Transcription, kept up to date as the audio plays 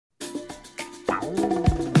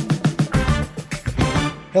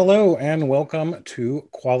Hello and welcome to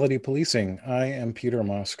Quality Policing. I am Peter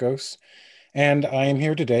Moskos, and I am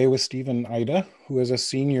here today with Stephen Eide, who is a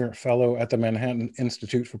senior fellow at the Manhattan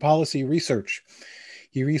Institute for Policy Research.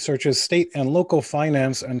 He researches state and local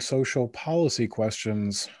finance and social policy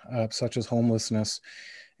questions such as homelessness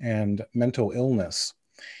and mental illness.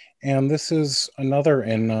 And this is another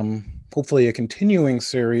in hopefully a continuing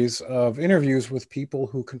series of interviews with people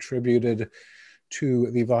who contributed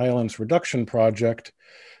to the Violence Reduction Project,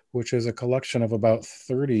 which is a collection of about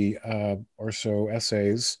 30 or so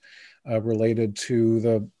essays related to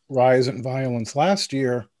the rise in violence last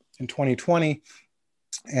year in 2020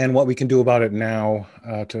 and what we can do about it now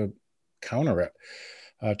to counter it,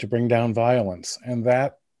 to bring down violence. And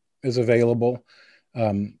that is available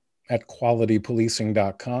at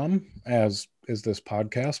qualitypolicing.com, as is this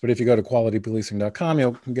podcast. But if you go to qualitypolicing.com,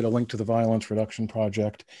 you'll get a link to the Violence Reduction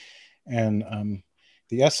Project and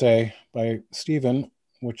the essay by Stephen,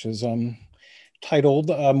 which is titled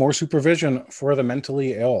More Supervision for the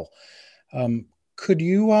Mentally Ill. Could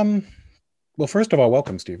you, well, first of all,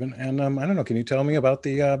 welcome, Stephen. And I don't know, can you tell me about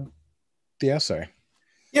the essay?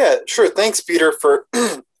 Yeah, sure. Thanks, Peter, for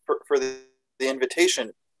the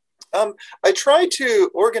invitation. I tried to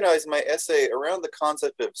organize my essay around the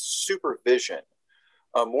concept of supervision.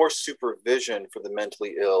 More supervision for the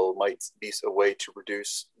mentally ill might be a way to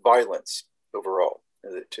reduce violence overall.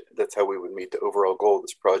 That's how we would meet the overall goal of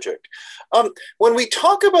this project. When we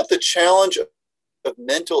talk about the challenge of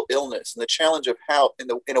mental illness and the challenge of how,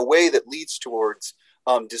 in a way that leads towards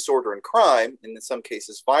disorder and crime, and in some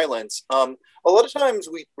cases violence, a lot of times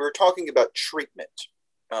we're talking about treatment.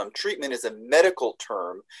 Treatment is a medical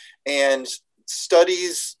term, and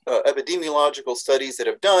studies, epidemiological studies that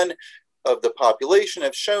have done of the population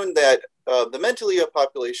have shown that the mentally ill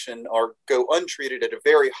population go untreated at a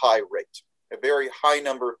very high rate. A very high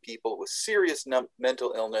number of people with serious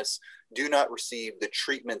mental illness do not receive the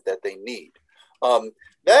treatment that they need.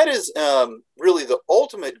 That is really the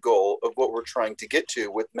ultimate goal of what we're trying to get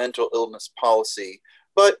to with mental illness policy.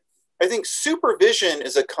 But I think supervision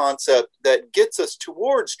is a concept that gets us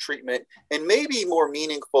towards treatment and may be more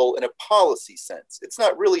meaningful in a policy sense. It's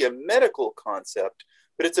not really a medical concept,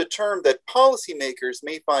 but it's a term that policymakers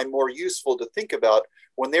may find more useful to think about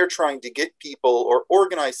when they're trying to get people or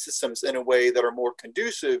organize systems in a way that are more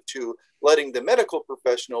conducive to letting the medical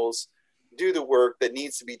professionals do the work that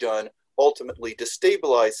needs to be done, ultimately to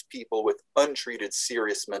stabilize people with untreated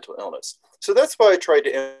serious mental illness. So that's why I tried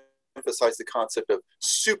to emphasize the concept of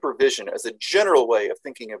supervision as a general way of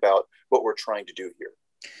thinking about what we're trying to do here.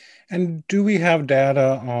 And do we have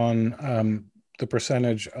data on the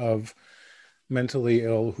percentage of mentally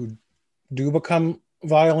ill who do become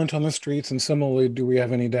violent on the streets? And similarly, do we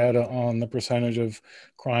have any data on the percentage of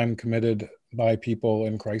crime committed by people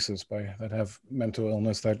in crisis that have mental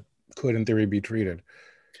illness that could, in theory, be treated?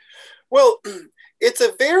 Well, it's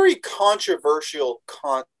a very controversial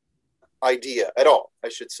idea at all, I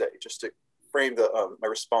should say, just to frame my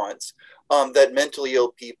response, that mentally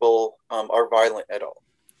ill people are violent at all.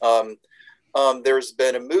 There's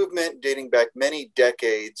been a movement dating back many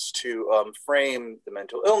decades to frame the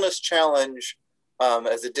mental illness challenge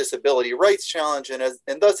as a disability rights challenge, and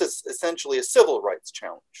thus it's essentially a civil rights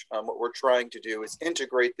challenge. What we're trying to do is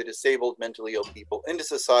integrate the disabled mentally ill people into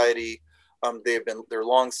society. They're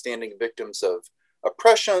longstanding victims of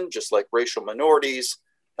oppression, just like racial minorities,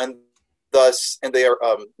 and they are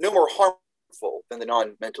no more harmful than the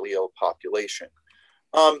non-mentally ill population.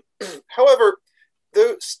 However,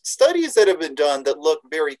 the studies that have been done that look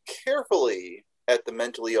very carefully at the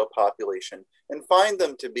mentally ill population and find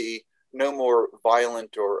them to be no more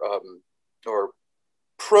violent or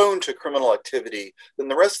prone to criminal activity than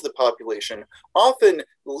the rest of the population often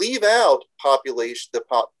leave out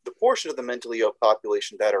the portion of the mentally ill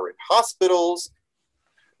population that are in hospitals,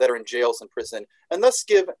 that are in jails and prison, and thus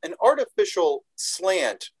give an artificial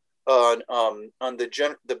slant on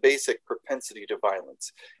the basic propensity to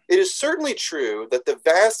violence. It is certainly true that the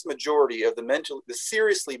vast majority of the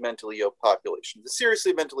seriously mentally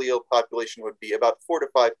ill population would be about 4 to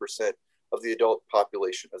 5% of the adult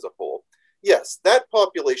population as a whole. Yes, that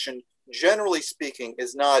population, generally speaking,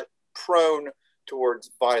 is not prone towards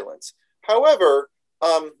violence. However,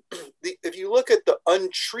 if you look at the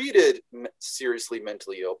untreated seriously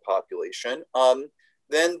mentally ill population,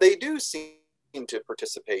 then they do seem to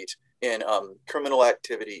participate in criminal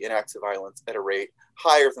activity and acts of violence at a rate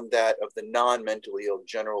higher than that of the non-mentally ill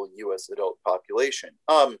general U.S. adult population.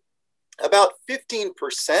 About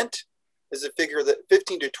 15% is a figure that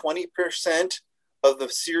 15 to 20% of the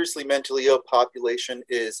seriously mentally ill population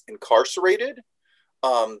is incarcerated.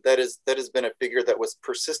 That has been a figure that was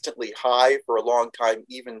persistently high for a long time,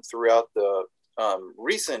 even throughout the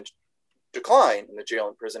recent decline in the jail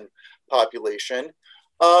and prison population.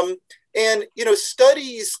 Um, and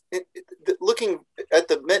studies looking at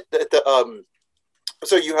the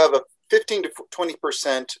so you have a 15 to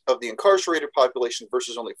 20% of the incarcerated population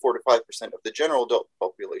versus only 4 to 5% of the general adult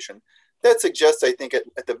population. That suggests, I think, at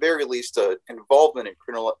the very least, involvement in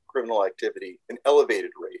criminal activity, an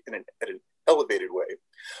elevated rate, at an elevated way.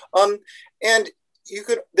 Um, and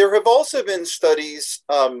there have also been studies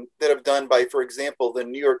that have done by, for example, the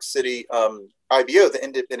New York City IBO, the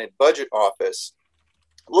Independent Budget Office,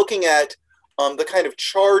 looking at the kind of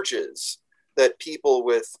charges that people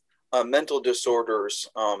with mental disorders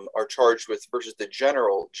are charged with versus the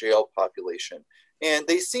general jail population. And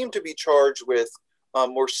they seem to be charged with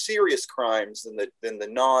more serious crimes than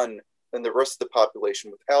the rest of the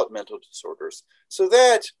population without mental disorders. So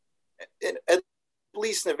that, at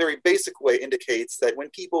least in a very basic way, indicates that when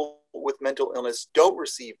people with mental illness don't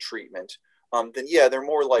receive treatment, then yeah, they're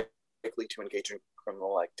more likely to engage in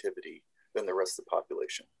criminal activity than the rest of the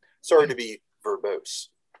population. Sorry to be verbose.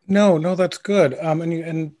 No, no, that's good.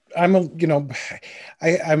 And I'm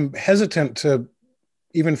I'm hesitant to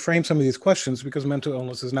even frame some of these questions because mental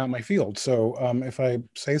illness is not my field. So if I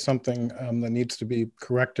say something that needs to be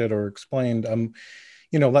corrected or explained,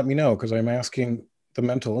 let me know because I'm asking the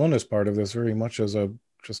mental illness part of this very much as a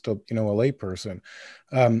layperson.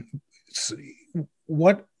 Um, s-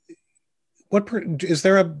 what is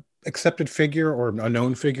there a accepted figure or a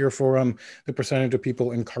known figure for the percentage of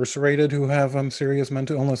people incarcerated who have serious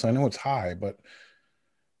mental illness? I know it's high, but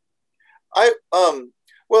I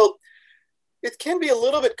well, it can be a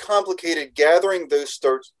little bit complicated gathering those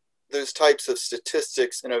types of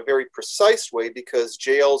statistics in a very precise way because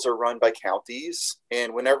jails are run by counties,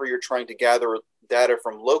 and whenever you're trying to gather data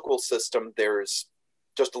from local system, there's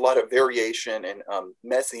just a lot of variation and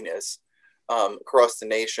messiness across the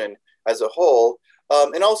nation as a whole.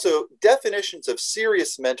 And also, definitions of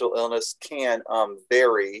serious mental illness can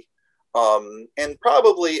vary. And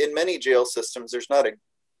probably in many jail systems, there's not a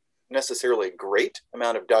necessarily a great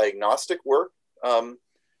amount of diagnostic work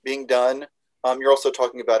being done. You're also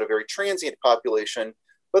talking about a very transient population.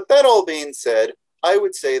 But that all being said, I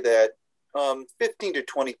would say that 15 to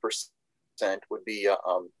 20% would be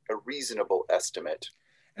a reasonable estimate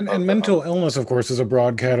and of the. mental illness, of course, is a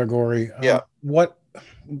broad category. Yeah. What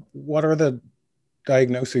are the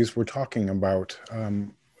diagnoses we're talking about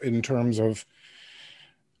in terms of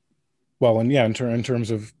and yeah, in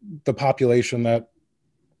terms of the population that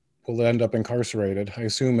will end up incarcerated? I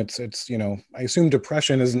assume I assume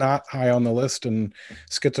depression is not high on the list and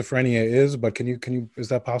schizophrenia is, but is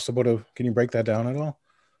that possible can you break that down at all?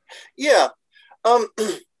 Yeah.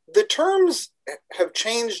 The terms have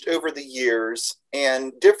changed over the years,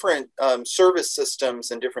 and different service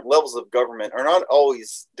systems and different levels of government are not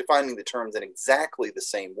always defining the terms in exactly the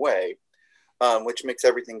same way, which makes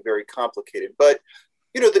everything very complicated. But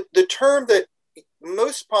the term that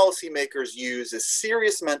most policymakers use is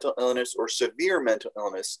serious mental illness or severe mental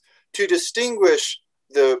illness to distinguish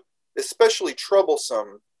the especially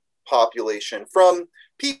troublesome population from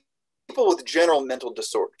people with general mental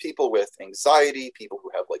disorder, people with anxiety, people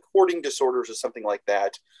who have like hoarding disorders or something like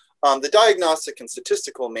that. The Diagnostic and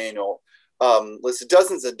Statistical Manual lists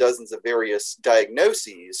dozens and dozens of various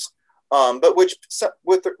diagnoses, but which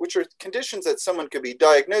are conditions that someone could be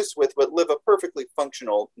diagnosed with, but live a perfectly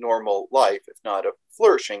functional, normal life, if not a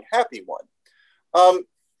flourishing, happy one. Um,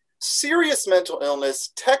 Serious mental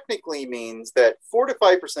illness technically means that 4 to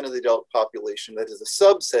 5% of the adult population, that is a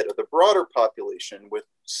subset of the broader population with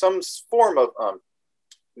some form of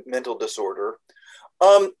mental disorder,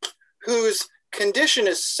 um, whose condition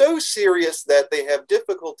is so serious that they have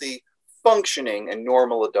difficulty functioning in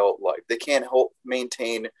normal adult life. They can't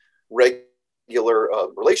maintain regular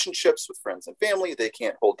relationships with friends and family. They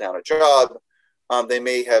can't hold down a job. They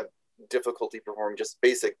may have difficulty performing just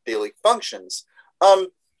basic daily functions.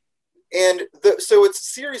 So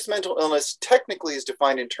it's serious mental illness technically is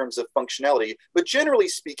defined in terms of functionality, but generally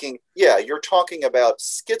speaking, yeah, you're talking about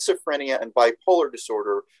schizophrenia and bipolar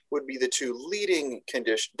disorder would be the two leading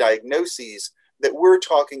condition diagnoses that we're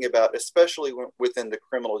talking about, especially within the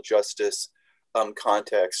criminal justice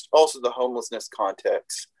context, also the homelessness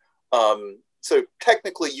context. So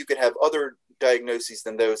technically, you could have other diagnoses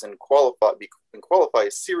than those and qualify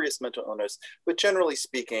as serious mental illness, but generally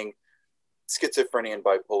speaking, schizophrenia and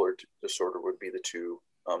bipolar disorder would be the two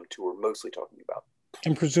we're mostly talking about.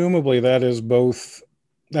 And presumably that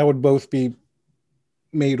would both be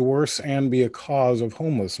made worse and be a cause of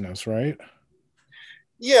homelessness, right?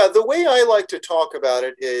 Yeah, the way I like to talk about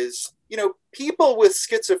it is, people with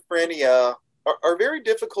schizophrenia are very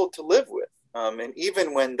difficult to live with. And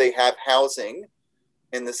even when they have housing,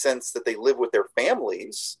 in the sense that they live with their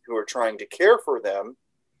families who are trying to care for them,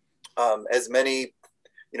 as many,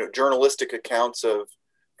 journalistic accounts of,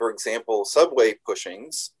 for example, subway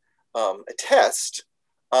pushings attest,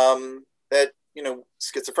 that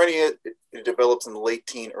schizophrenia it develops in the late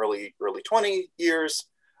teen, early 20 years,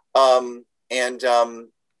 and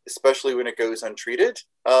especially when it goes untreated,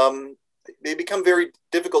 they become very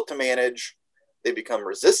difficult to manage. They become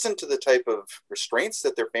resistant to the type of restraints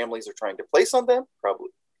that their families are trying to place on them, probably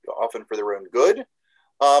often for their own good.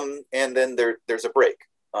 And then there's a break.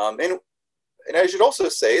 And I should also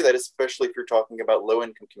say that, especially if you're talking about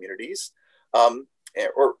low-income communities,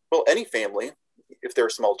 or well, any family, if there are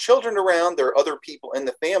small children around, there are other people in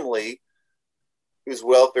the family whose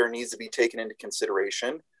welfare needs to be taken into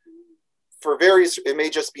consideration. For various, it may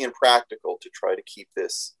just be impractical to try to keep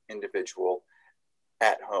this individual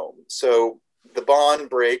at home. So the bond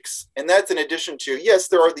breaks, and that's in addition to, yes,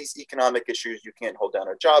 there are these economic issues. You can't hold down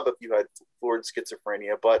a job if you had florid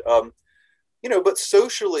schizophrenia, but but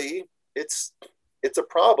socially, it's a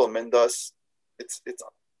problem, and thus it's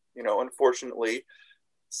unfortunately,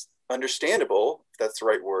 it's understandable, if that's the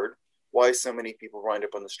right word, why so many people wind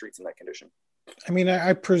up on the streets in that condition. I mean,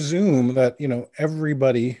 I presume that,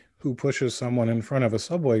 everybody who pushes someone in front of a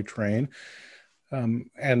subway train,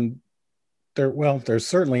 and there's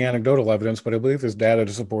certainly anecdotal evidence, but I believe there's data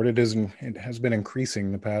to support it. It has been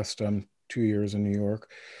increasing the past 2 years in New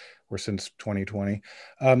York, or since 2020.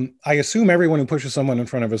 I assume everyone who pushes someone in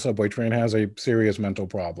front of a subway train has a serious mental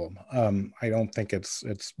problem. I don't think it's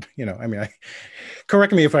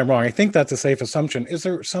correct me if I'm wrong. I think that's a safe assumption. Is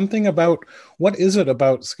there something what is it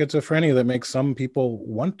about schizophrenia that makes some people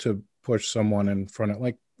want to push someone in front of,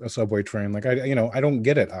 like, a subway train? Like, I don't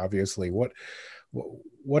get it, obviously.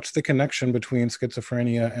 What's the connection between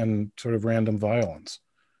schizophrenia and sort of random violence?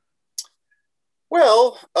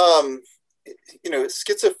 Well,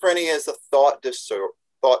 schizophrenia is a thought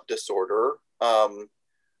disorder.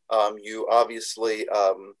 You obviously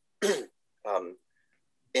um,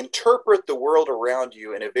 interpret the world around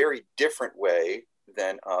you in a very different way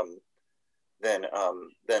than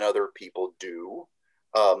other people do.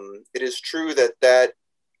 It is true that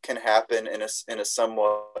can happen in a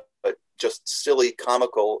somewhat just silly,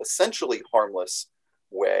 comical, essentially harmless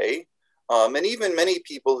way. And even many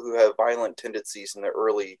people who have violent tendencies in the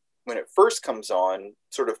early, when it first comes on,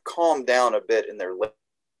 sort of calm down a bit in their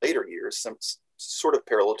later years, some sort of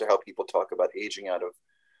parallel to how people talk about aging out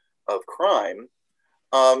of crime.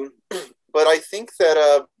 But I think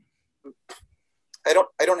that I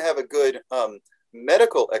don't have a good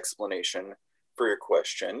medical explanation for your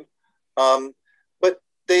question. But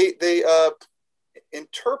they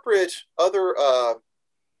interpret other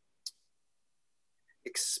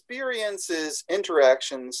experiences,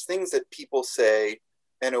 interactions, things that people say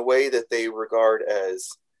in a way that they regard as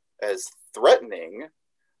threatening,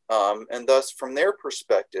 and thus, from their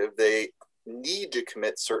perspective, they need to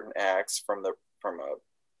commit certain acts from a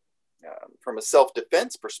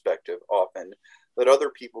self-defense perspective, often, that other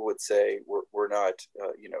people would say were not,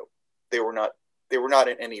 they were not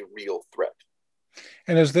in any real threat.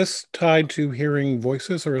 And is this tied to hearing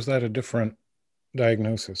voices, or is that a different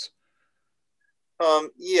diagnosis?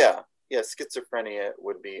 Yeah, schizophrenia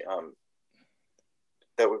would be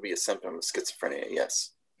that would be a symptom of schizophrenia.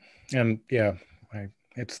 Yes. And yeah,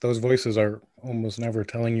 it's those voices are almost never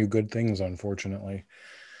telling you good things, unfortunately,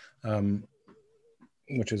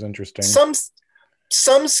 which is interesting. Some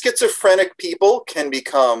schizophrenic people can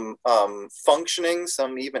become functioning,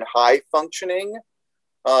 some even high functioning.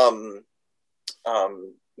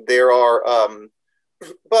 There are,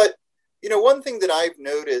 but one thing that I've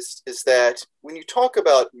noticed is that when you talk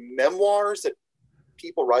about memoirs that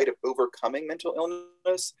people write of overcoming mental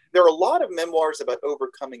illness, there are a lot of memoirs about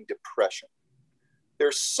overcoming depression.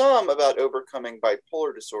 There's some about overcoming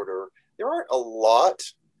bipolar disorder. There aren't a lot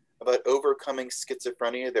about overcoming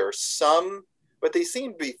schizophrenia. There are some, but they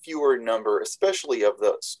seem to be fewer in number, especially of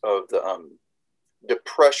the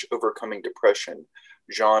overcoming depression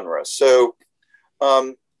genre. So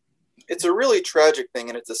it's a really tragic thing,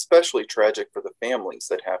 and it's especially tragic for the families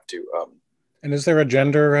that have to. And is there a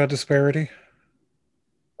gender disparity?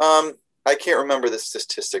 I can't remember the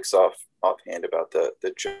statistics offhand about the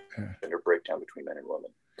gender breakdown between men and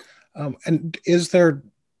women. And is there,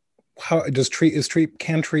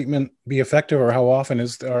 can treatment be effective, or how often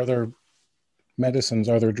are there medicines,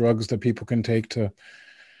 are there drugs that people can take to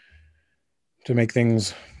make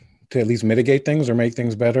things, to at least mitigate things or make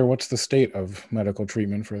things better? What's the state of medical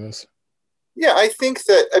treatment for this? Yeah, I think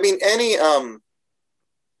that,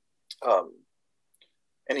 um,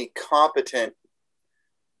 any competent,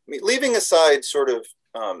 I mean, leaving aside sort of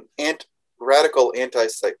radical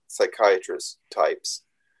anti-psychiatrist types,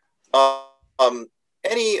 um,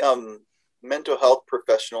 any mental health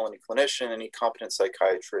professional, any clinician, any competent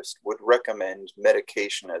psychiatrist would recommend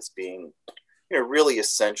medication as being, really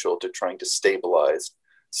essential to trying to stabilize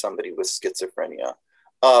somebody with schizophrenia.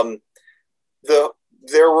 Um,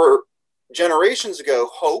 there were generations ago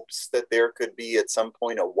hopes that there could be at some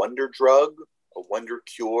point a wonder drug, a wonder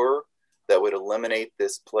cure that would eliminate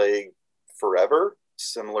this plague forever,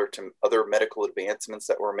 similar to other medical advancements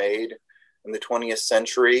that were made in the 20th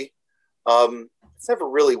century. It's never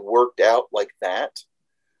really worked out like that.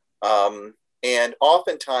 And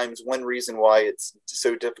oftentimes, one reason why it's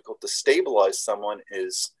so difficult to stabilize someone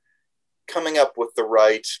is coming up with the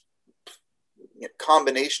right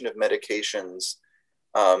combination of medications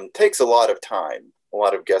takes a lot of time, a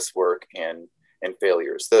lot of guesswork, and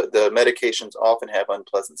failures. The medications often have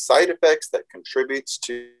unpleasant side effects that contributes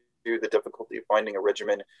to the difficulty of finding a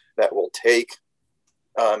regimen that will take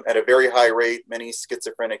at a very high rate. Many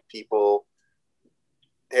schizophrenic people,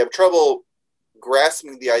 they have trouble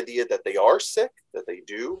grasping the idea that they are sick, that they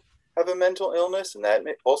do have a mental illness, and that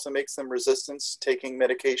also makes them resistant to taking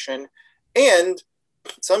medication. And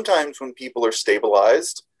sometimes when people are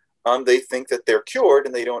stabilized, they think that they're cured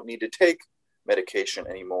and they don't need to take medication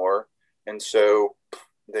anymore. And so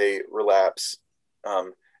they relapse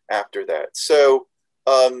after that. So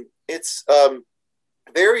it's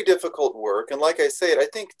very difficult work. And like I said, I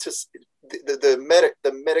think the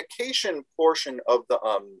medication portion of the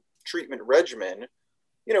treatment regimen,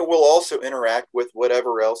 will also interact with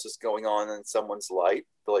whatever else is going on in someone's life,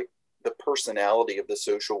 like the personality of the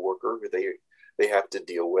social worker who they have to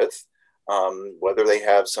deal with, whether they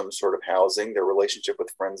have some sort of housing, their relationship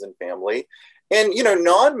with friends and family, and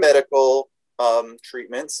non-medical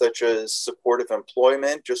treatments such as supportive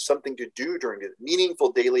employment, just something to do during the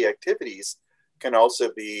meaningful daily activities, can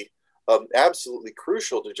also be absolutely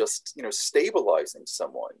crucial to just stabilizing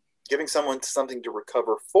someone, giving someone something to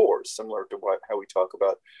recover for, similar to how we talk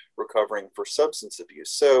about recovering for substance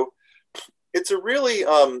abuse. So it's a really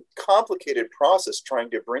complicated process trying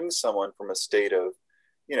to bring someone from a state of,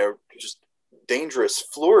 just dangerous,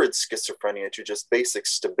 florid schizophrenia to just basic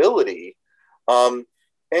stability. And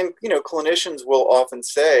clinicians will often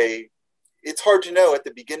say it's hard to know at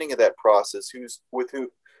the beginning of that process who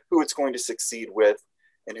it's going to succeed with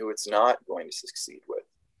and who it's not going to succeed with.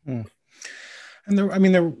 Mm. And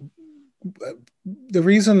the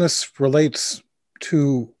reason this relates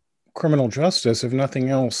to criminal justice, if nothing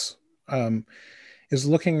else, is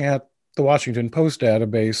looking at the Washington Post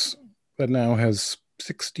database that now has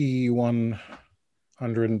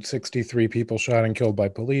 6,163 people shot and killed by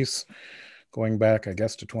police, going back, I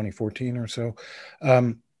guess, to 2014 or so.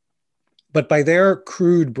 But by their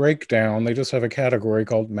crude breakdown, they just have a category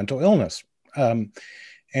called mental illness.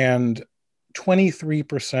 And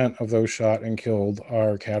 23% of those shot and killed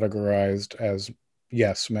are categorized as,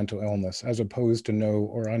 yes, mental illness, as opposed to no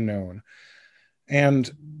or unknown. And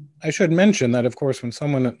I should mention that, of course, when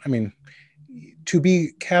someone, to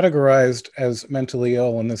be categorized as mentally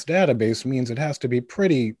ill in this database means it has to be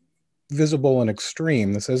pretty visible and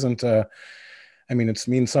extreme. This isn't it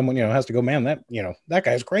means someone, has to go, man, that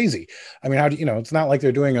guy's crazy. How do it's not like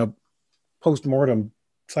they're doing a post-mortem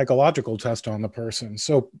psychological test on the person.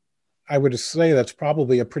 So I would say that's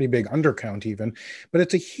probably a pretty big undercount even, but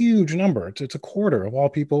it's a huge number. It's a quarter of all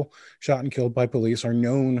people shot and killed by police are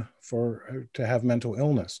known to have mental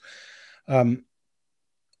illness.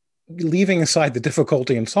 Leaving aside the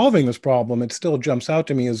difficulty in solving this problem, it still jumps out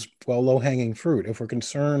to me as, well, low-hanging fruit. If we're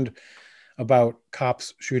concerned about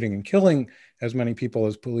cops shooting and killing as many people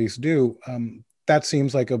as police do, that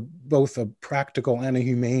seems like both a practical and a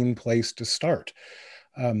humane place to start.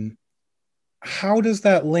 How does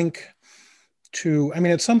that link to,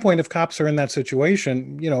 at some point, if cops are in that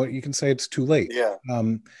situation, you can say it's too late. Yeah.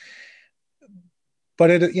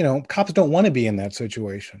 But cops don't want to be in that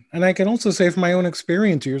situation. And I can also say from my own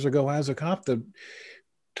experience years ago as a cop, the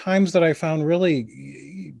times that I found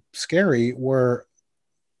really scary were,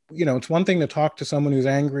 it's one thing to talk to someone who's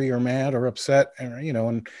angry or mad or upset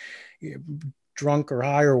and drunk or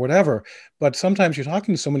high or whatever. But sometimes you're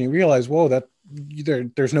talking to someone, you realize, whoa, that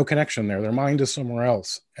there's no connection there. Their mind is somewhere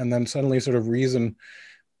else. And then suddenly sort of reason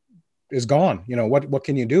is gone. What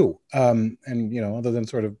can you do? And other than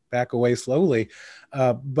sort of back away slowly.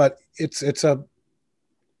 But it's a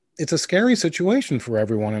scary situation for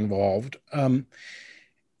everyone involved.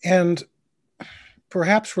 And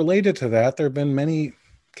perhaps related to that, there have been many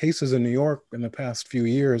cases in New York in the past few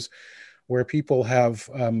years where people have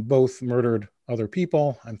both murdered other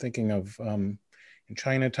people. I'm thinking of in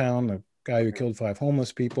Chinatown, the guy who Mhm. killed 5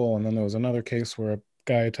 homeless people. And then there was another case where a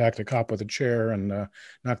guy attacked a cop with a chair and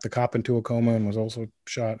knocked the cop into a coma and was also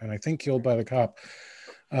shot and I think killed by the cop.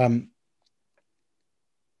 Um,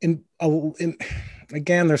 in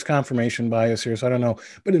again, there's confirmation bias here, so I don't know.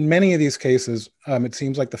 But in many of these cases, it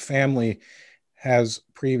seems like the family has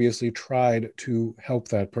previously tried to help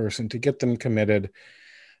that person to get them committed,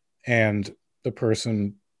 and the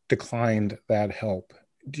person declined that help.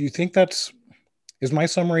 Do you think that's is my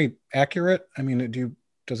summary accurate? I mean, do you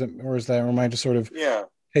does it or is that or am I just sort of Yeah.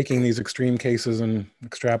 taking these extreme cases and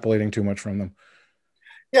extrapolating too much from them?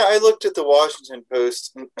 Yeah, I looked at the Washington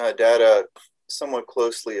Post data somewhat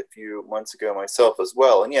closely a few months ago myself as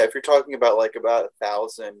well. And yeah, if you're talking about like about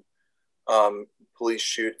 1,000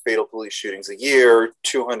 fatal police shootings a year,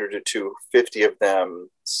 200 to 250 of them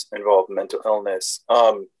involve mental illness.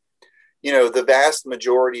 The vast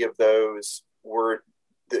majority of those were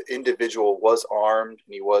the individual was armed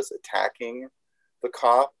and he was attacking the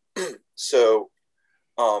cop. So,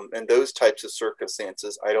 in those types of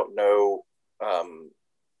circumstances, I don't know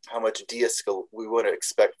how much we would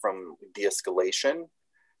expect from de-escalation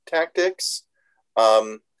tactics.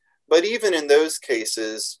 Um, but even in those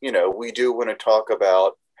cases, we do want to talk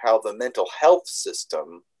about how the mental health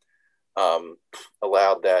system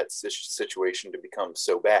allowed that situation to become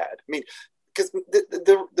so bad. I mean, because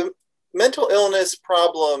the mental illness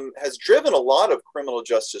problem has driven a lot of criminal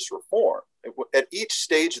justice reform at each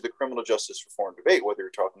stage of the criminal justice reform debate, whether you're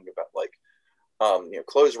talking about like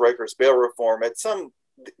closed records, bail reform. At some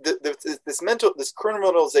this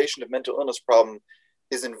criminalization of mental illness problem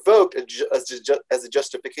is invoked as a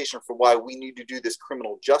justification for why we need to do this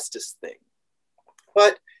criminal justice thing.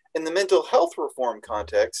 But in the mental health reform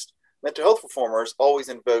context, mental health reformers always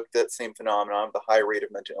invoke that same phenomenon of the high rate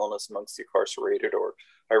of mental illness amongst the incarcerated or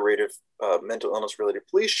high rate of mental illness related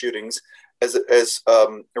police shootings as a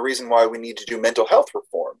reason why we need to do mental health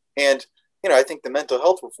reform. And I think the mental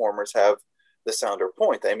health reformers have the sounder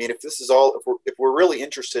point. I mean, if this is all, if we're really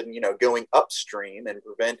interested in going upstream and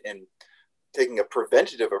taking a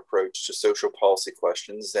preventative approach to social policy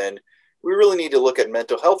questions, then we really need to look at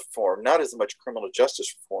mental health reform, not as much criminal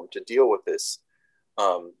justice reform, to deal with this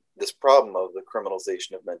problem of the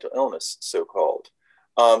criminalization of mental illness, so called.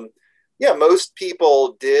 Yeah, most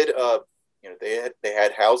people did. They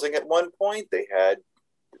had housing at one point. They had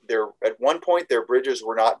at one point their bridges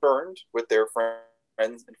were not burned with their friends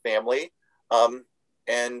and family,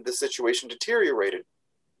 and the situation deteriorated.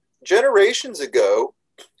 Generations ago,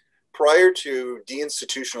 prior to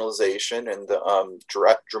deinstitutionalization and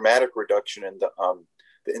the dramatic reduction in the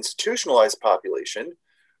institutionalized population,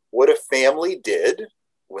 what a family did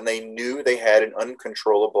when they knew they had an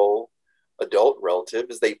uncontrollable adult relative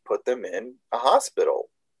is they put them in a hospital,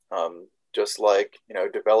 just like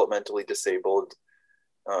developmentally disabled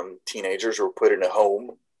teenagers were put in a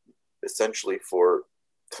home essentially for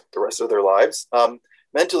the rest of their lives.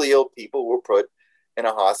 Mentally ill people were put in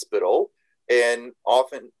a hospital, and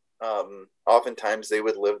oftentimes they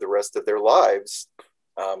would live the rest of their lives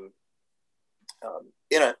um,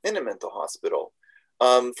 in a mental hospital.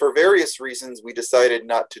 For various reasons, we decided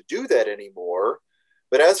not to do that anymore.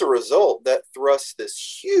 But as a result, that thrusts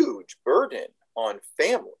this huge burden on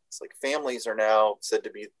families. Like, families are now said to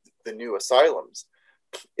be the new asylums.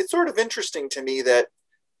 It's sort of interesting to me that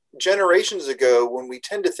generations ago, when we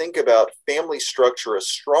tend to think about family structure as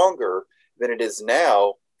stronger than it is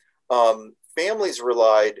now, families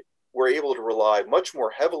were able to rely much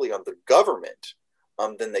more heavily on the government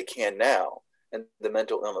than they can now in the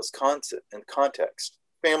mental illness concept and context.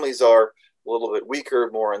 Families are a little bit weaker,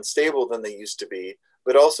 more unstable than they used to be,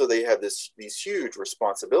 but also they have these huge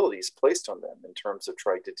responsibilities placed on them in terms of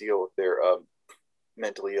trying to deal with their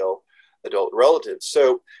mentally ill adult relatives.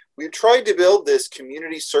 So we've tried to build this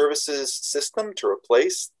community services system to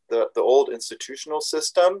replace the old institutional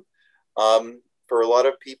system. For a lot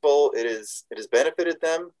of people, it has benefited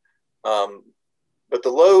them, but the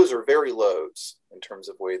lows are very lows in terms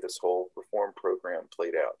of the way this whole reform program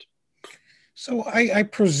played out. So I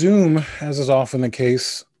presume, as is often the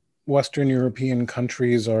case, Western European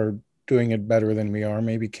countries are doing it better than we are.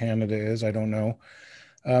 Maybe Canada is, I don't know.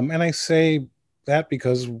 And I say that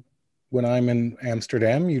because when I'm in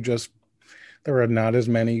Amsterdam, there are not as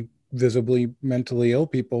many visibly mentally ill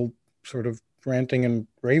people sort of ranting and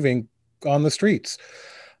raving on the streets.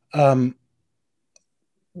 Um,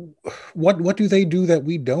 what do they do that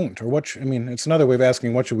we don't, or I mean, it's another way of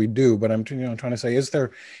asking what should we do, but I'm trying to say, is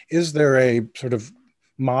there a sort of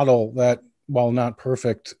model that, while not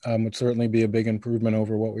perfect, would certainly be a big improvement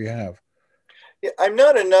over what we have? Yeah, I'm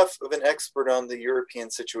not enough of an expert on the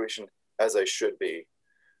European situation as I should be.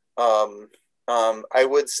 Um, I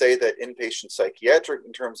would say that inpatient psychiatric,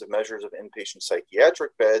 in terms of measures of inpatient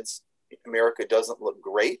psychiatric beds, America doesn't look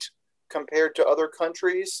great compared to other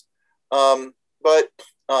countries. But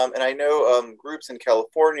and I know groups in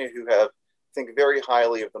California who have think very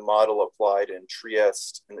highly of the model applied in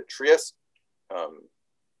Trieste, in the Trieste um,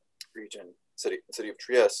 region, city of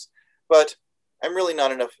Trieste. But I'm really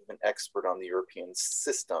not enough of an expert on the European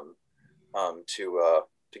system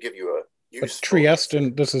to give you a But useful Trieste, answer.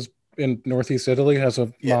 and this is in Northeast Italy, has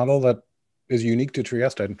a model Yes, that is unique to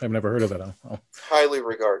Trieste. I've never heard of it. Oh. highly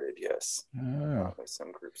regarded. Yes, Oh. by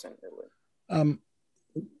some groups in Italy. Um,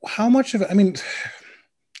 how much of it? I mean,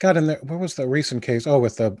 God, in there, where was the recent case? Oh,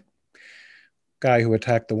 with the guy who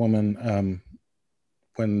attacked the woman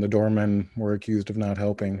when the doormen were accused of not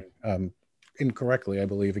helping. Mm-hmm. Incorrectly, I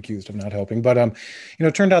believe, accused of not helping. But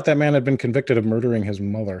it turned out that man had been convicted of murdering his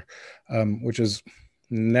mother, which is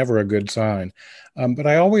never a good sign. But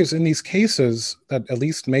I always, in these cases that at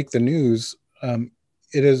least make the news,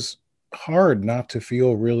 it is hard not to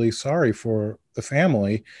feel really sorry for the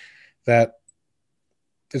family that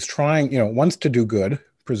is trying, wants to do good,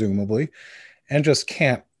 presumably, and just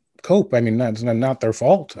can't cope. I mean, that's not their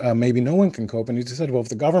fault. Maybe no one can cope. And he said, well, if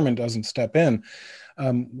the government doesn't step in,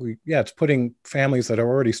 it's putting families that are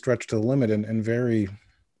already stretched to the limit in very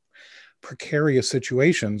precarious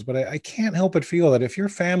situations. But I can't help but feel that if your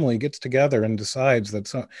family gets together and decides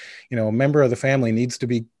that a member of the family needs to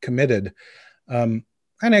be committed, and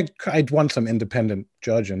I'd want some independent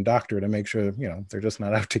judge and doctor to make sure they're just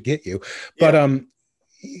not out to get you. But Yeah,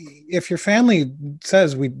 if your family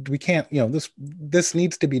says we can't, this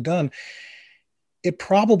needs to be done, it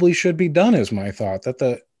probably should be done. Is my thought that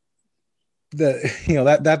the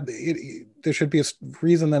there should be a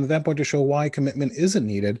reason then at that point to show why commitment isn't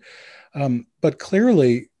needed. But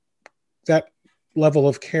clearly, that level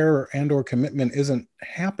of care and or commitment isn't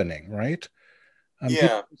happening, right? People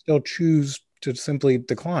yeah, still choose to simply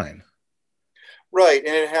decline. right.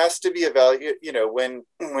 And it has to be evaluated. When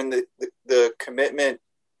the commitment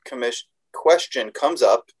commission question comes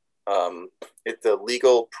up, it's a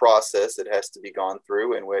legal process that has to be gone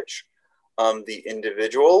through in which the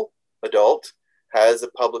individual adult has a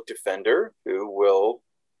public defender who will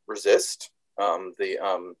resist the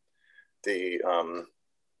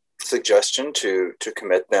suggestion to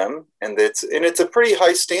commit them, and it's a pretty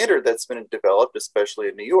high standard that's been developed, especially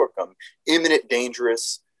in New York, imminent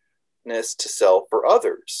dangerousness to self or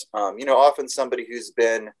others. Often somebody who's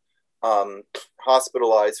been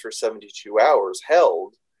hospitalized for 72 hours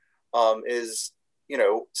held is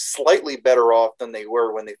slightly better off than they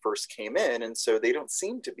were when they first came in, and so they don't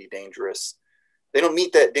seem to be dangerous. They don't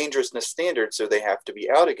meet that dangerousness standard, so they have to be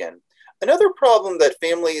out again. Another problem that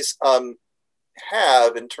families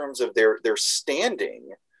have in terms of their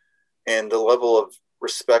standing and the level of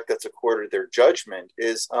respect that's accorded their judgment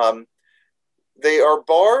is they are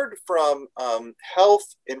barred from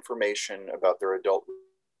health information about their adult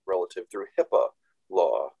relative through HIPAA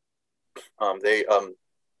law. They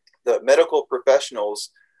The medical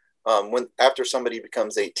professionals, when after somebody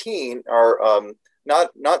becomes 18, are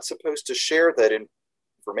not supposed to share that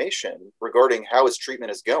information regarding how his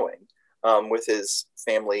treatment is going with his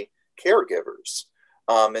family caregivers.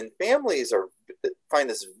 And families find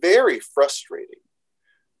this very frustrating.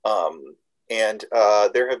 And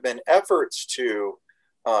there have been efforts to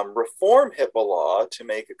reform HIPAA law to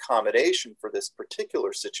make accommodation for this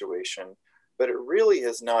particular situation, but it really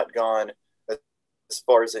has not gone as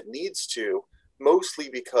far as it needs to, mostly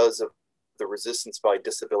because of the resistance by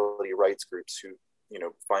disability rights groups who,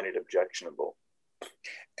 find it objectionable.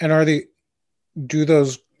 And do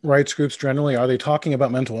those rights groups generally, are they talking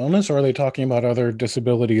about mental illness, or are they talking about other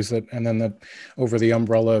disabilities that, and then over the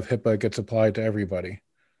umbrella of HIPAA gets applied to everybody?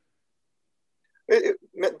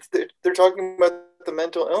 They're talking about the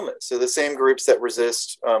mental illness. So the same groups that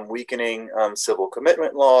resist weakening civil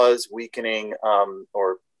commitment laws, weakening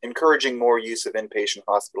or encouraging more use of inpatient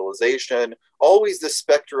hospitalization, always the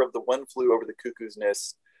specter of the one flew over the cuckoo's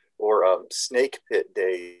nest or snake pit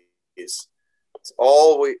days. It's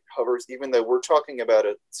always hovers, even though we're talking about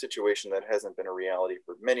a situation that hasn't been a reality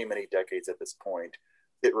for many, many decades at this point,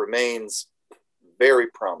 it remains very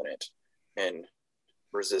prominent in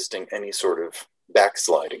resisting any sort of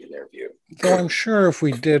backsliding in their view. Though I'm sure if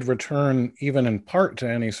we did return even in part to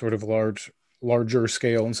any sort of larger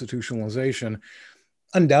scale institutionalization,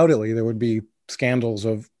 undoubtedly there would be scandals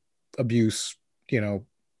of abuse,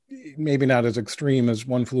 maybe not as extreme as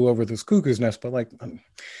one flew over this cuckoo's nest, but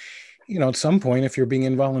at some point, if you're being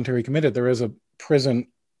involuntary committed, there is a prison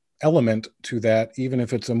element to that, even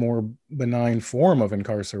if it's a more benign form of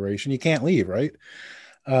incarceration. You can't leave, right?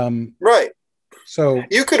 Right. So,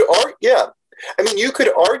 You could argue, yeah. I mean, you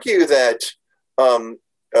could argue that um,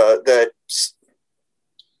 that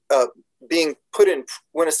uh, being put in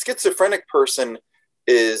when a schizophrenic person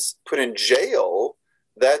is put in jail,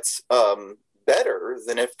 that's better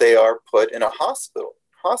than if they are put in a hospital.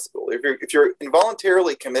 If you're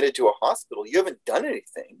involuntarily committed to a hospital, you haven't done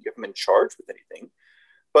anything. You haven't been charged with anything.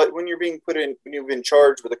 But when you've been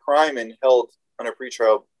charged with a crime and held on a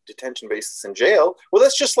pretrial detention basis in jail, well,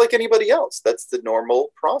 that's just like anybody else. That's the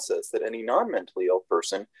normal process that any non-mentally ill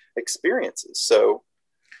person experiences. So,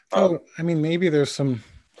 so I mean, maybe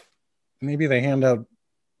they hand out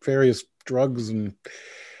various drugs and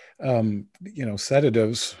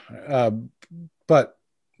sedatives, but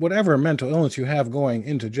whatever mental illness you have going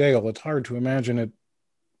into jail, it's hard to imagine it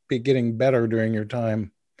be getting better during your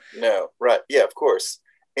time. no, right, yeah, of course,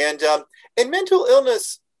 and mental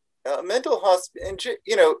illness, mental hospital, and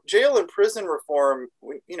jail and prison reform.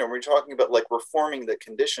 We're talking about like reforming the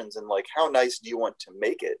conditions and like how nice do you want to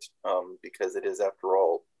make it, because it is after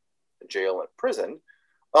all a jail and prison.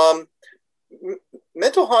 Um,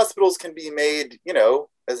 Mental hospitals can be made,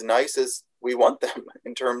 as nice as we want them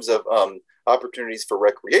in terms of opportunities for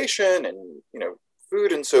recreation and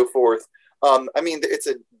food and so forth. I mean, it's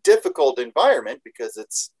a difficult environment because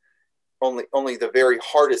it's only the very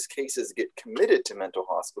hardest cases get committed to mental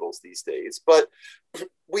hospitals these days. But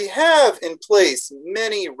we have in place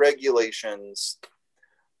many regulations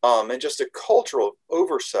and just a cultural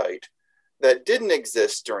oversight that didn't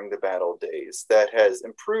exist during the battle days that has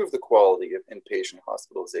improved the quality of inpatient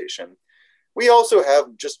hospitalization. We also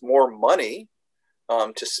have just more money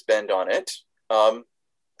to spend on it.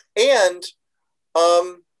 And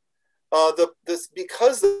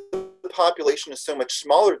because the population is so much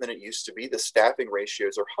smaller than it used to be, the staffing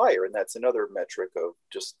ratios are higher. And that's another metric of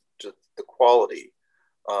just the quality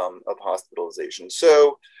of hospitalization.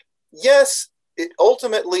 So, yes,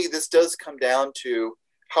 ultimately, this does come down to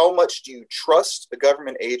how much do you trust a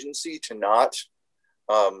government agency to not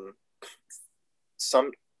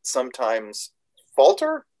sometimes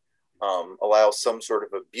falter, allow some sort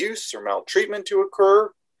of abuse or maltreatment to occur.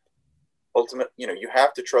 Ultimately, you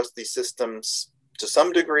have to trust these systems to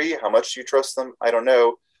some degree. How much do you trust them? I don't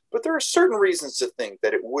know. But there are certain reasons to think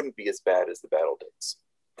that it wouldn't be as bad as the battle days.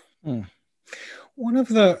 Hmm. One of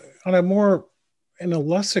the, on a more, in a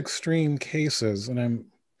less extreme cases, and I'm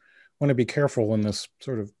want to be careful in this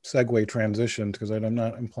sort of segue transition because I'm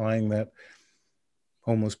not implying that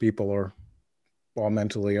homeless people are all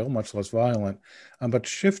mentally ill, much less violent, but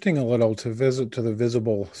shifting a little to the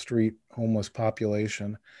visible street homeless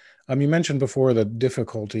population. You mentioned before the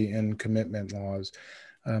difficulty in commitment laws.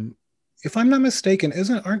 Um, if I'm not mistaken,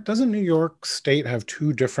 doesn't New York State have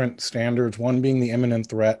two different standards? One being the imminent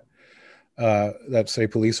threat that say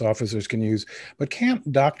police officers can use, but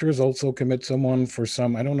can't doctors also commit someone for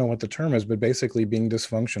some, I don't know what the term is, but basically being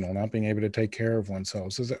dysfunctional, not being able to take care of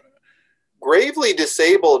oneself? Is it gravely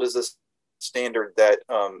disabled is a standard that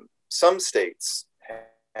some states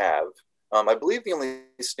have. I believe the only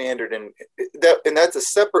standard and that's a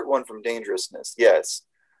separate one from dangerousness. Yes,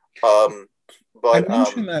 I but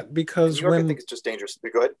mention that in because New York, I think it's just dangerous.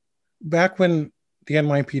 Go ahead. back when the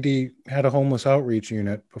NYPD had a homeless outreach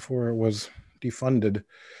unit before it was defunded,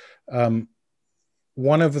 um,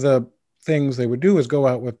 one of the things they would do is go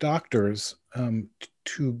out with doctors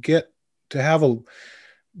to get to have a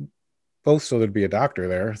both so there'd be a doctor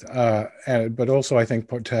there, but also I think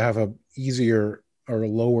to have a easier or a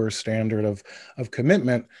lower standard of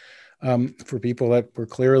commitment for people that were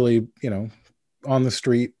clearly on the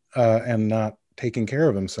street and not taking care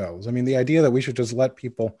of themselves. I mean, the idea that we should just let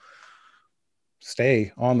people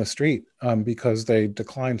stay on the street because they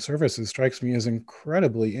decline services strikes me as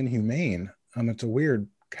incredibly inhumane. It's a weird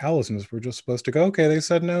callousness. We're just supposed to go, okay, they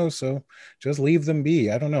said no, so just leave them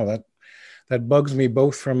be. I don't know. That bugs me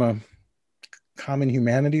both from a common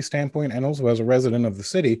humanity standpoint and also as a resident of the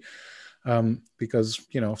city, because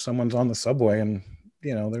if someone's on the subway and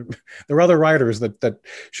there are other riders that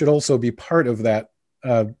should also be part of that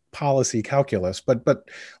policy calculus. But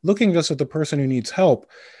looking just at the person who needs help,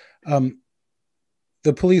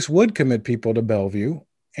 the police would commit people to Bellevue,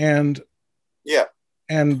 and Yeah,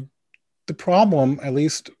 and the problem, at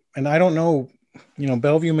least, and I don't know,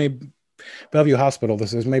 Bellevue Hospital,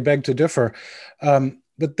 this is, may beg to differ,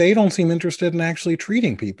 but they don't seem interested in actually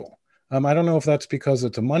treating people. I don't know if that's because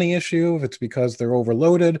it's a money issue, if it's because they're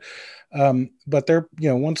overloaded, but they're,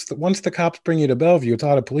 once the cops bring you to Bellevue, it's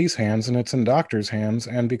out of police hands and it's in doctors' hands.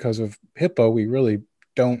 And because of HIPAA, we really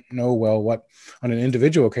don't know well what, on an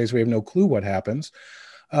individual case, we have no clue what happens.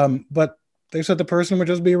 But they said the person would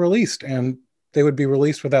just be released, and they would be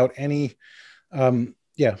released without any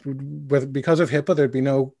yeah, because of HIPAA, there'd be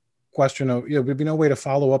no question of, there'd be no way to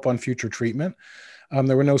follow up on future treatment.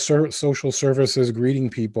 There were no social services greeting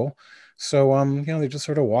people. So, they just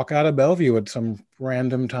sort of walk out of Bellevue at some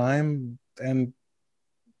random time and,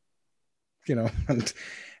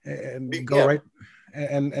 and, go Yeah, right.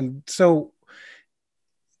 And so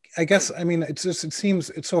I guess, I mean, it seems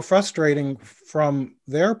it's so frustrating from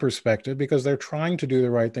their perspective because they're trying to do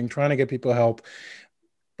the right thing, trying to get people help,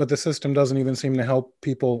 but the system doesn't even seem to help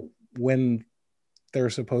people when they're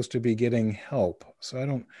supposed to be getting help. So I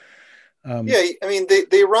don't, um, yeah. I mean,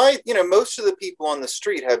 they write. Most of the people on the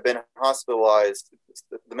street have been hospitalized.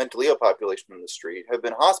 The mentally ill population on the street have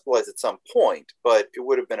been hospitalized at some point, but it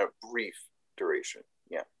would have been a brief duration.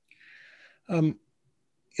 Yeah. um,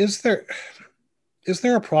 is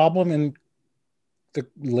there a problem in the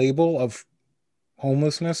label of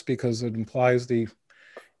homelessness because it implies the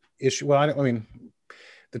issue? Well, I mean,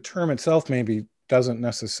 the term itself maybe doesn't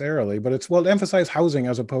necessarily, but it's well emphasize housing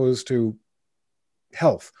as opposed to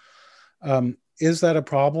health. Is that a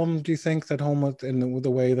problem? Do you think that homeless in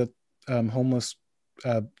the way that homeless,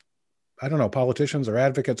 uh, I don't know, politicians or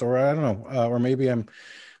advocates, or I don't know, or maybe I'm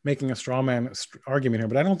making a straw man argument here,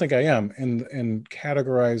 but I don't think I am in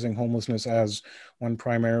categorizing homelessness as one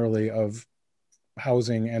primarily of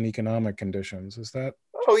housing and economic conditions. Is that?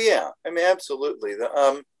 Oh yeah. I mean, absolutely.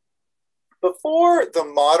 Before the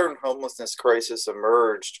modern homelessness crisis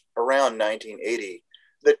emerged around 1980,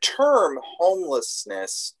 the term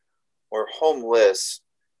homelessness or homeless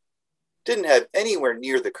didn't have anywhere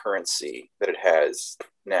near the currency that it has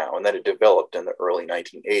now and that it developed in the early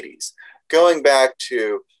 1980s. Going back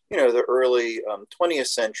to the early 20th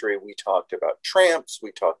century, we talked about tramps,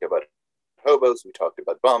 we talked about hobos, we talked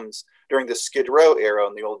about bums. During the Skid Row era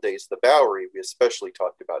in the old days of the Bowery, we especially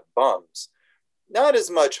talked about bums. Not as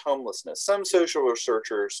much homelessness. Some social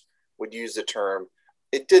researchers would use the term.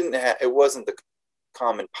 It wasn't the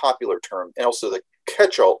common popular term, and also the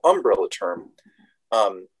catch-all umbrella term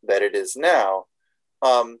that it is now.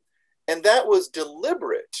 Um, and that was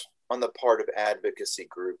deliberate on the part of advocacy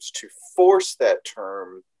groups to force that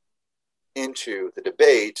term into the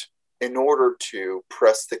debate in order to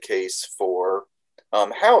press the case for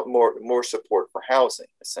how more support for housing,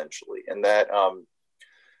 essentially, and that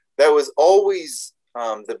was always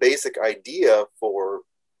the basic idea for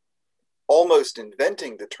almost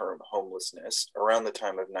inventing the term homelessness around the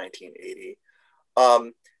time of 1980.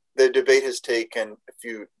 The debate has taken a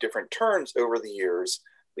few different turns over the years.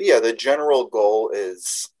 But yeah, the general goal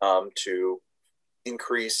is to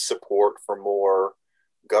increase support for more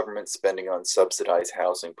government spending on subsidized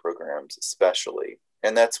housing programs, especially.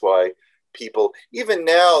 And that's why people, even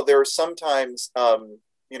now, there are sometimes,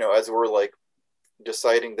 as we're like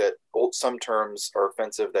deciding that some terms are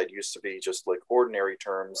offensive that used to be just like ordinary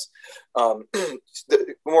terms.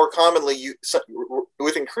 More commonly,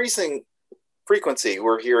 with increasing frequency,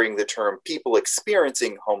 we're hearing the term people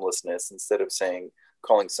experiencing homelessness instead of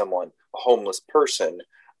calling someone a homeless person.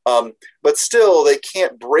 But still, they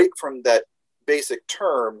can't break from that basic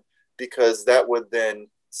term because that would then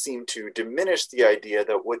seem to diminish the idea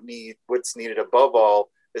that what's needed above all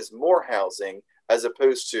is more housing as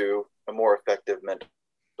opposed to a more effective mental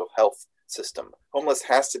health system. Homeless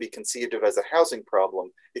has to be conceived of as a housing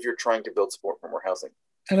problem if you're trying to build support for more housing.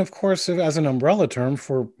 And of course, as an umbrella term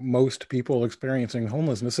for most people experiencing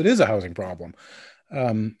homelessness, it is a housing problem.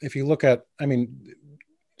 If you look at, I mean,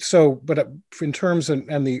 but in terms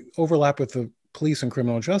and the overlap with the police and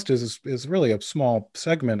criminal justice is really a small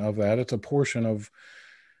segment of that. It's a portion of,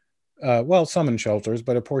 well, some in shelters,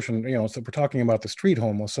 but a portion, so we're talking about the street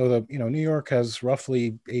homeless. So New York has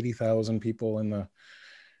roughly 80,000 people in the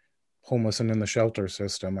homeless and in the shelter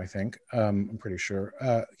system, I think. I'm pretty sure.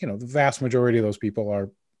 The vast majority of those people are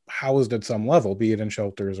housed at some level, be it in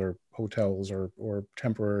shelters or hotels or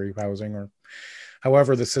temporary housing or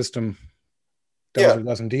however the system does Yeah, or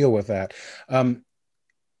doesn't deal with that.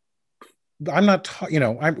 I'm not,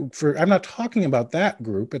 I'm not talking about that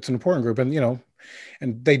group. It's an important group,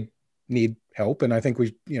 and they need help. And I think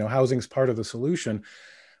housing is part of the solution.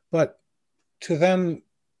 But to then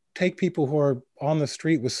take people who are on the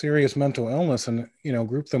street with serious mental illness and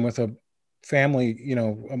group them with a family,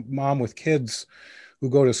 a mom with kids who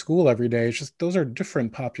go to school every day, it's just those are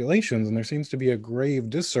different populations, and there seems to be a grave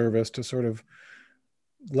disservice to sort of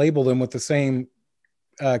label them with the same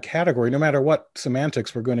category, no matter what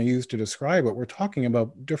semantics we're going to use to describe it. We're talking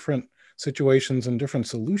about different situations and different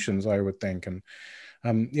solutions, I would think. And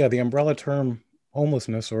the umbrella term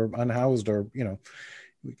homelessness or unhoused, or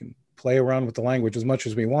we can play around with the language as much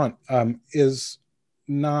as we want, is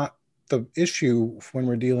not the issue when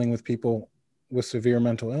we're dealing with people with severe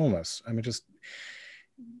mental illness. I mean, just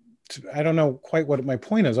I don't know quite what my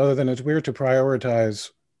point is, other than it's weird to prioritize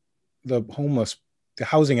the homeless, the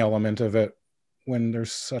housing element of it, when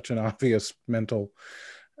there's such an obvious mental.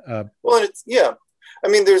 Well, and it's yeah. I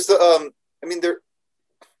mean, there's the I mean there.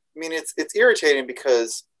 I mean, it's irritating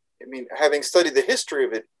because I mean, having studied the history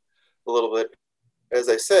of it a little bit, as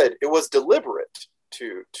I said, it was deliberate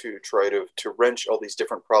to try to wrench all these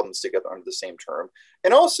different problems together under the same term,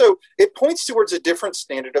 and also it points towards a different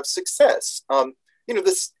standard of success. You know,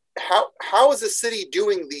 this how is a city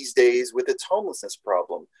doing these days with its homelessness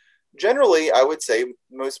problem? Generally, I would say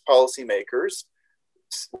most policymakers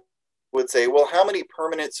would say, well, how many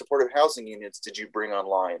permanent supportive housing units did you bring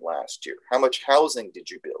online last year? How much housing did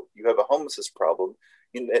you build? You have a homelessness problem.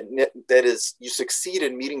 That is, you succeed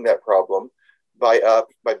in meeting that problem by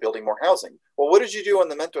building more housing. Well, what did you do on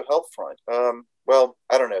the mental health front? Well,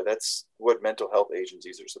 I don't know. That's what mental health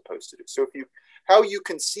agencies are supposed to do. So if you how you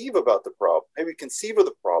conceive about the problem, how you conceive of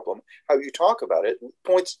the problem, how you talk about it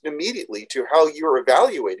points immediately to how you're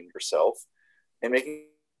evaluating yourself and making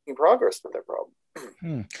progress with that problem.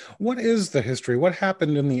 Hmm. What is the history? What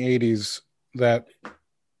happened in the 80s that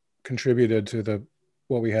contributed to the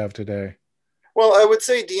what we have today? Well, I would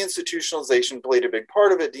say deinstitutionalization played a big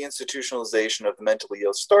part of it. Deinstitutionalization of the mentally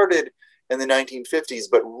ill started in the 1950s,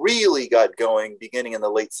 but really got going beginning in the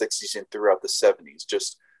late 60s and throughout the 70s.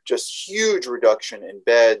 Just huge reduction in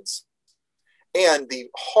beds. And the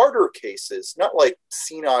harder cases, not like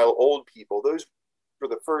senile old people, those were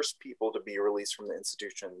the first people to be released from the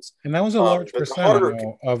institutions. And that was a large But the percent, I harder,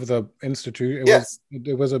 know, of the institute. yes,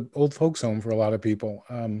 It was an old folks home for a lot of people.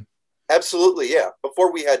 absolutely, yeah.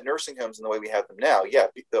 Before we had nursing homes in the way we have them now, yeah,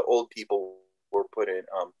 the old people were put in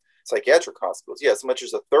psychiatric hospitals. Yeah, as much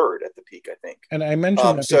as a third at the peak, I think. And I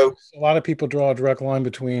mentioned that So, because a lot of people draw a direct line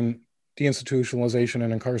between deinstitutionalization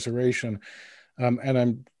and incarceration.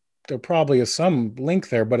 And there probably is some link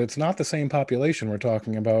there, but it's not the same population we're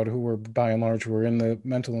talking about, who were by and large were in the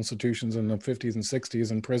mental institutions in the 50s and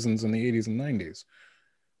 60s and prisons in the 80s and 90s.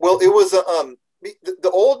 well, it was the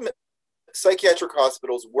old psychiatric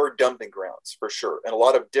hospitals were dumping grounds for sure, and a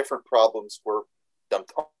lot of different problems were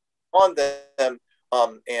dumped on them.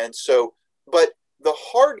 And so, but the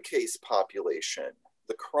hard case population,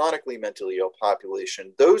 the chronically mentally ill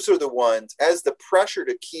population, those are the ones, as the pressure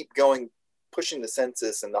to keep going, pushing the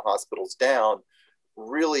census and the hospitals down,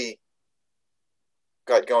 really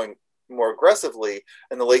got going more aggressively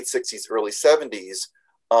in the late 60s, early 70s.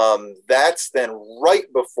 That's then right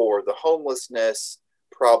before the homelessness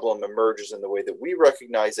problem emerges in the way that we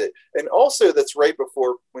recognize it. And also that's right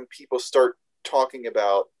before when people start talking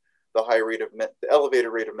about the high rate of the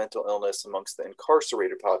elevated rate of mental illness amongst the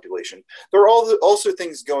incarcerated population. There are also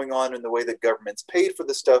things going on in the way that governments paid for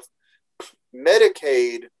the stuff.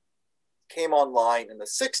 Medicaid came online in the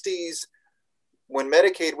 60s. When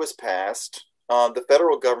Medicaid was passed, the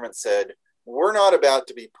federal government said, we're not about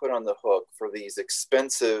to be put on the hook for these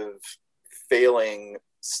expensive, failing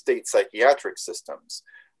state psychiatric systems.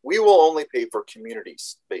 We will only pay for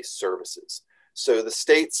community-based services. So the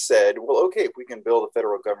states said, well, okay, if we can bill the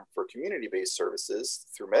federal government for community-based services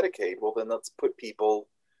through Medicaid, well, then let's put people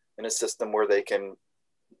in a system where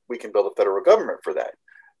we can bill the federal government for that.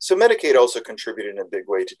 So Medicaid also contributed in a big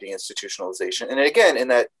way to deinstitutionalization. And again, in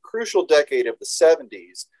that crucial decade of the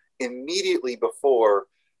 70s, immediately before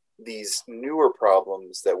these newer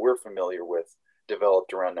problems that we're familiar with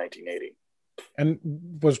developed around 1980. And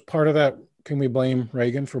was part of that, can we blame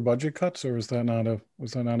Reagan for budget cuts, or was that not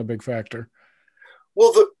a big factor?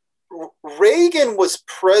 Well, Reagan was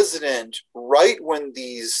president right when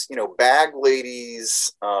these, bag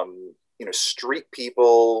ladies, street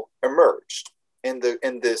people emerged in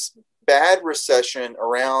this bad recession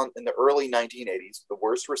around in the early 1980s, the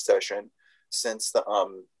worst recession since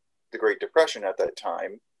the Great Depression at that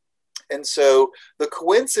time. And so the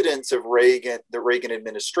coincidence of the Reagan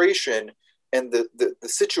administration and the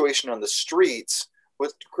situation on the streets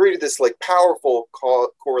was created this like powerful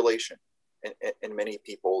correlation in many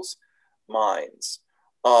people's minds.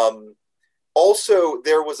 Also,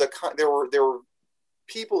 there were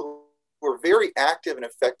people who were very active and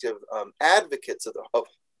effective advocates of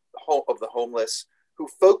the homeless, who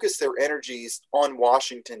focused their energies on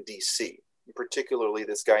Washington, D.C., particularly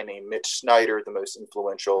this guy named Mitch Snyder, the most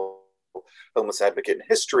influential homeless advocate in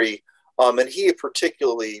history. And he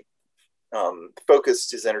particularly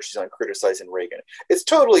focused his energies on criticizing Reagan. It's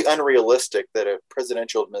totally unrealistic that a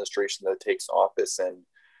presidential administration that takes office and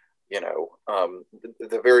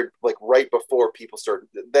the very right before people start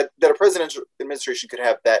that a presidential administration could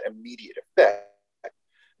have that immediate effect.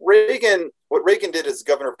 What Reagan did as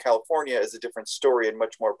governor of California is a different story and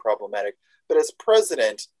much more problematic. But as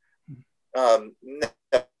president, no,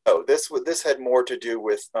 No, this had more to do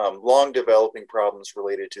with long developing problems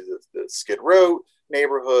related to the Skid Row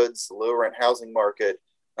neighborhoods, the low rent housing market,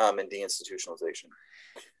 and deinstitutionalization.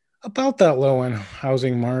 About that low end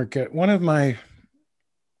housing market, one of my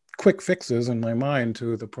quick fixes in my mind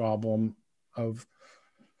to the problem of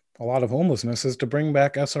a lot of homelessness is to bring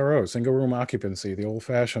back SRO, single room occupancy, the old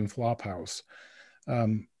fashioned flop house.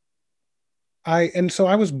 Um, so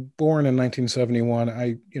I was born in 1971.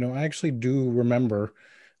 I actually do remember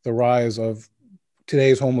the rise of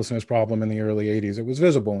today's homelessness problem in the early 80s. It was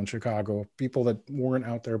visible in Chicago. People that weren't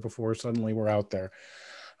out there before suddenly were out there.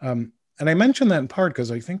 And I mention that in part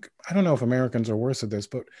because I don't know if Americans are worse at this,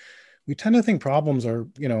 but we tend to think problems are,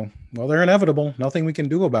 well, they're inevitable, nothing we can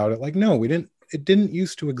do about it. Like, no, it didn't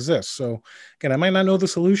used to exist. So again, I might not know the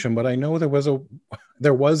solution, but I know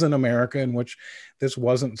there was an America in which this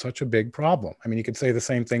wasn't such a big problem. I mean, you could say the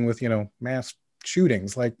same thing with, mass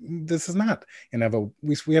shootings. Like, this is not inevitable.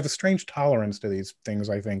 We have a strange tolerance to these things,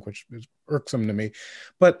 I think, which is irksome to me.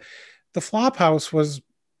 But the flop house was,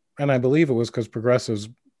 and I believe it was because progressives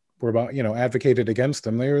were about, advocated against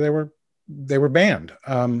them. They were banned.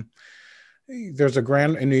 There's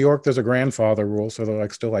in New York, there's a grandfather rule, so there are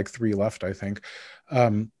still three left, I think.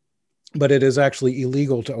 But it is actually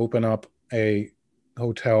illegal to open up a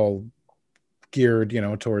hotel geared,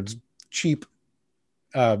 towards cheap,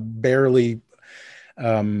 barely,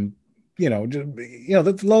 the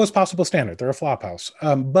lowest possible standard. They're a flop house,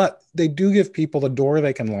 but they do give people a door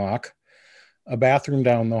they can lock, a bathroom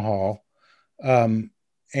down the hall, and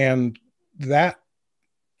that.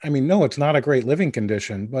 I mean, no, it's not a great living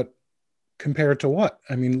condition, but compared to what?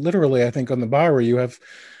 I mean, literally, I think on the Bowery,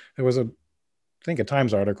 there was I think a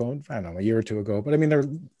Times article, I don't know, a year or two ago, but I mean, there are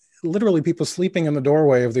literally people sleeping in the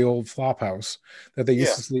doorway of the old flop house that they used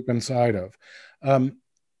Yeah. to sleep inside of. Um,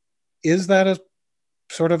 is that a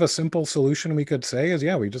sort of a simple solution we could say is,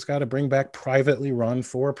 yeah, we just got to bring back privately run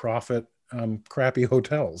for profit, crappy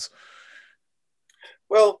hotels?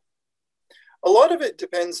 Well, a lot of it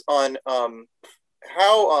depends on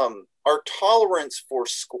how our tolerance for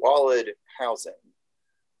squalid housing.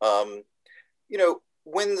 Um,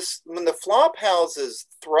 when the flop houses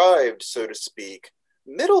thrived, so to speak,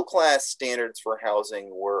 middle class standards for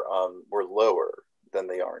housing were lower than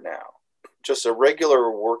they are now. Just a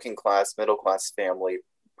regular working class, middle class family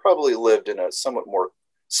probably lived in a somewhat more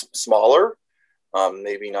smaller,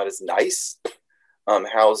 maybe not as nice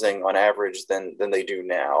housing on average than they do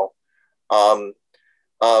now. Um,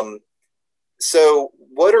 um, so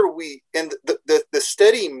what are we and the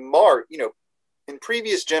steady mark, in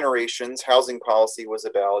previous generations, housing policy was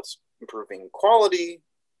about improving quality.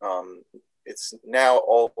 It's now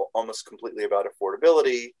almost completely about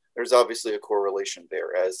affordability. There's obviously a correlation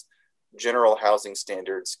there as general housing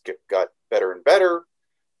standards got better and better,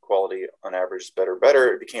 quality on average better and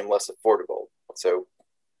better, it became less affordable. So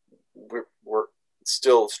we're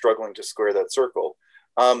still struggling to square that circle.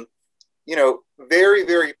 Um, very,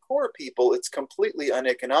 very poor people, it's completely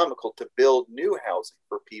uneconomical to build new housing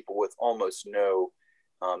for people with almost no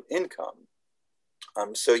income.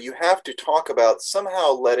 So you have to talk about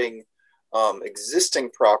somehow letting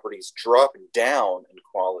existing properties drop down in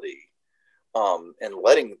quality and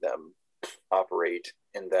letting them operate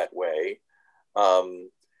in that way. Um,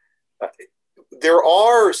 uh, there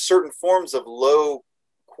are certain forms of low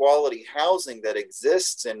quality housing that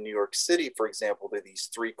exists in New York City. For example, these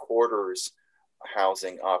three quarters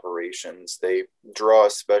housing operations. They draw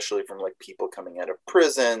especially from people coming out of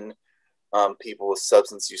prison, people with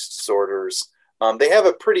substance use disorders. They have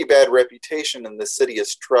a pretty bad reputation, and the city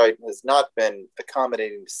has not been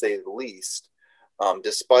accommodating, to say the least,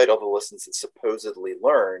 despite all the lessons it supposedly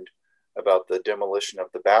learned about the demolition of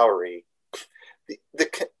the Bowery.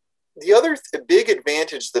 The other big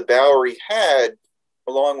advantage the Bowery had,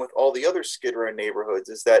 along with all the other Skid Row neighborhoods,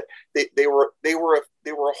 is that they were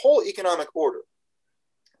a whole economic order.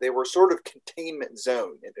 They were sort of containment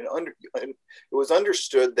zone, and it was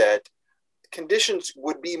understood that conditions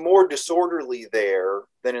would be more disorderly there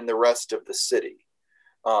than in the rest of the city.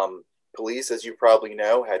 Police, as you probably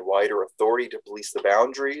know, had wider authority to police the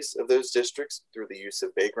boundaries of those districts through the use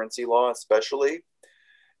of vagrancy law, especially.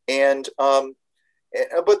 And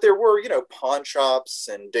but there were, pawn shops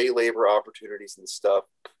and day labor opportunities and stuff.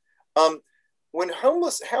 Um, when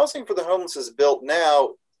housing for the homeless is built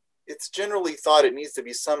now, it's generally thought it needs to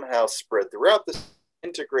be somehow spread throughout the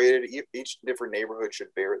integrated. Each different neighborhood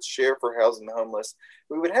should bear its share for housing the homeless.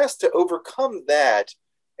 We would have to overcome that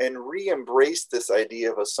and re-embrace this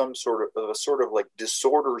idea of a sort of like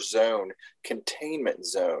disorder zone, containment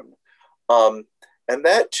zone, and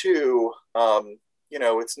that too,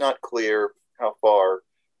 it's not clear how far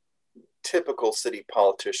typical city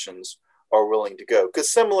politicians are willing to go. Because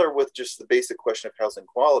similar with just the basic question of housing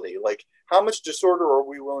quality, like how much disorder are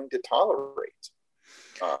we willing to tolerate?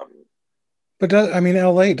 Um, But I mean,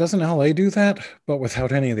 LA, doesn't LA do that, but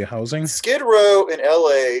without any of the housing? Skid Row in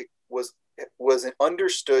LA was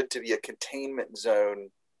understood to be a containment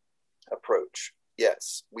zone approach.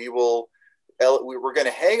 Yes, we're going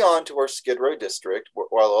to hang on to our Skid Row district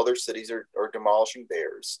while other cities are demolishing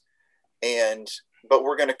theirs, and but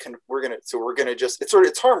we're going to just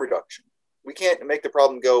it's harm reduction. We can't make the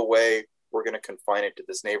problem go away. We're going to confine it to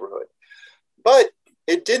this neighborhood, but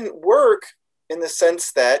it didn't work in the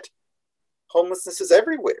sense that homelessness is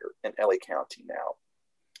everywhere in LA County now.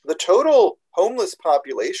 The total homeless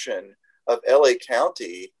population of LA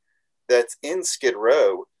County that's in Skid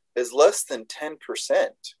Row is less than 10%.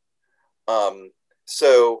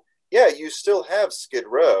 So, yeah, you still have Skid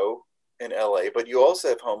Row in LA, but you also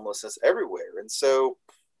have homelessness everywhere. And so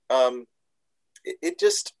it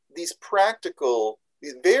just, these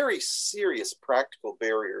very serious practical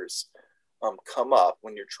barriers come up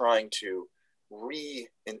when you're trying to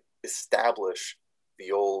re-establish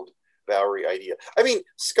the old Bowery idea. I mean,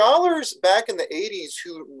 scholars back in the 80s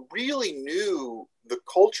who really knew the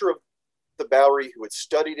culture of the Bowery, who had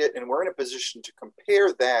studied it, and were in a position to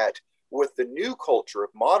compare that with the new culture of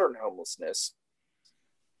modern homelessness,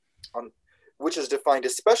 which is defined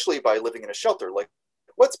especially by living in a shelter. Like,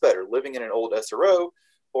 what's better, living in an old SRO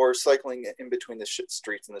or cycling in between the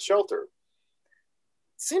streets and the shelter?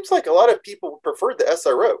 Seems like a lot of people preferred the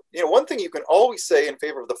SRO. You know, one thing you can always say in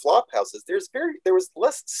favor of the flop house is there was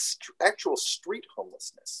less actual street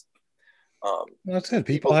homelessness. That's it.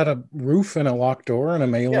 People had a roof and a locked door and a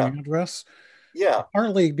mailing address. Yeah.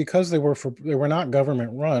 Partly because they were not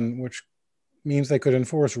government run, which means they could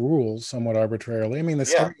enforce rules somewhat arbitrarily. I mean, the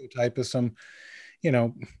stereotype is some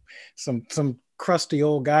crusty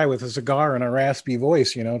old guy with a cigar and a raspy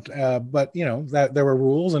voice, but that there were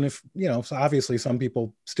rules, and if so obviously some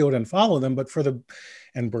people still didn't follow them, but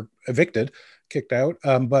and were evicted, kicked out.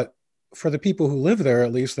 But for the people who lived there,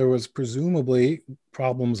 at least there was presumably,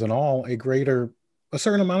 problems and all, a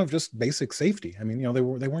certain amount of just basic safety. I mean,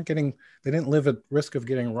 they didn't live at risk of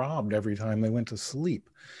getting robbed every time they went to sleep.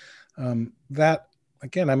 That,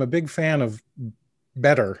 again, I'm a big fan of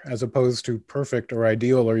better as opposed to perfect or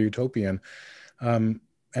ideal or utopian. And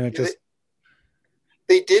it just...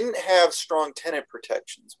 They didn't have strong tenant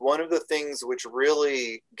protections. One of the things which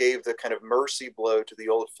really gave the kind of mercy blow to the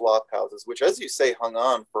old flop houses, which, as you say, hung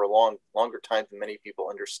on for a longer time than many people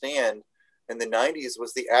understand, in the 90s,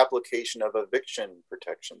 was the application of eviction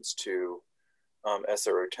protections to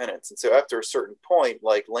SRO tenants. And so after a certain point,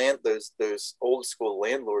 like those old school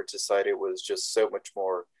landlords decided it was just so much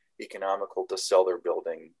more economical to sell their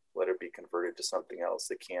building, let it be converted to something else.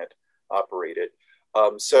 They can't operate it.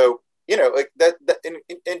 So, like that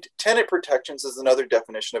and tenant protections is another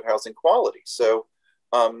definition of housing quality. So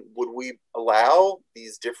would we allow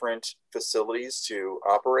these different facilities to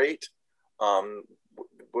operate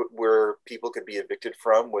where people could be evicted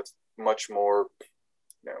from with much more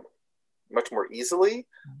easily?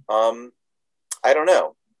 I don't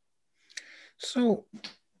know. So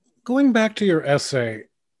going back to your essay,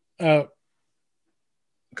 because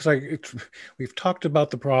we've talked about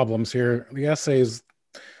the problems here. The essays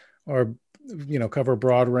are, cover a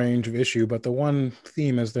broad range of issue, but the one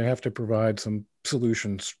theme is they have to provide some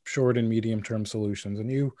solutions, short and medium term solutions.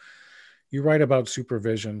 And you write about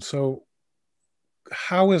supervision. So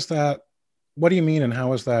how is that? What do you mean, and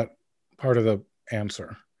how is that part of the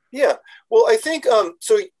answer? Yeah, well, I think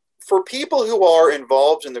so. For people who are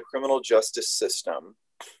involved in the criminal justice system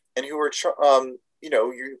and who are,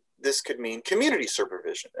 this could mean community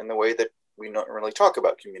supervision in the way that we don't really talk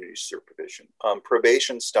about community supervision,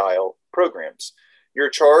 probation style programs. You're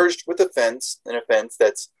charged with an offense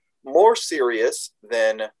that's more serious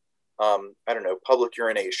than, public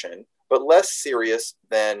urination, but less serious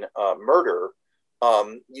than murder.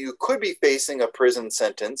 You could be facing a prison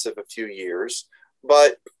sentence of a few years,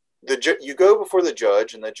 but you go before the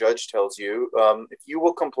judge, and the judge tells you if you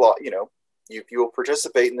will comply, if you will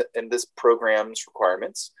participate in this program's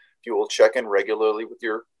requirements, if you will check in regularly with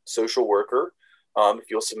your social worker, if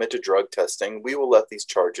you'll submit to drug testing, we will let these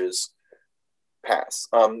charges pass.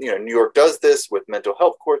 New York does this with mental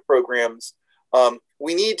health court programs.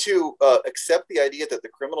 We need to accept the idea that the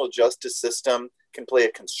criminal justice system can play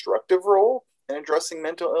a constructive role in addressing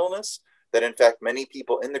mental illness, that in fact many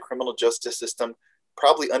people in the criminal justice system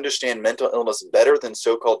probably understand mental illness better than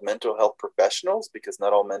so-called mental health professionals, because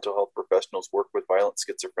not all mental health professionals work with violent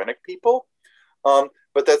schizophrenic people.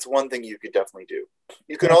 But that's one thing you could definitely do.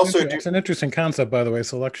 You Well, can also do, it's an interesting concept, by the way,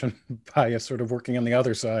 selection bias sort of working on the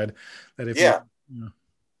other side. That if yeah.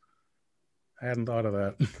 I hadn't thought of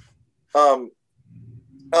that. Um,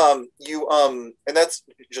 and that's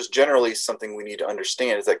just generally something we need to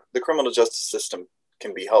understand is that the criminal justice system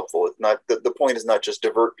can be helpful. It's not the point is not just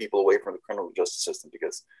divert people away from the criminal justice system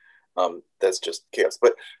because that's just chaos.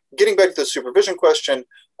 But getting back to the supervision question,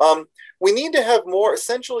 we need to have more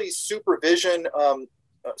essentially supervision.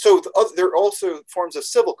 There are also forms of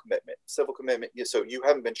civil commitment. Civil commitment. So you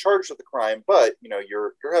haven't been charged with a crime, but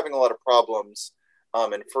you're having a lot of problems,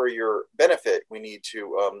 and for your benefit, we need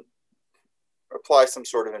to apply some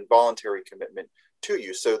sort of involuntary commitment to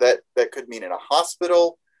you. So that could mean in a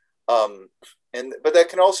hospital, but that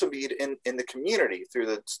can also be in the community through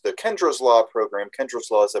the Kendra's Law program. Kendra's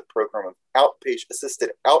Law is a program of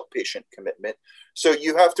assisted outpatient commitment. So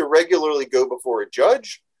you have to regularly go before a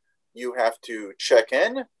judge. You have to check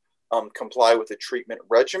in, comply with a treatment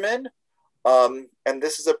regimen. And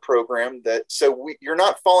this is a program that, you're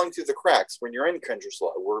not falling through the cracks when you're in Kendra's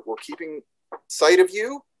Law. We're keeping sight of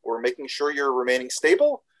you. We're making sure you're remaining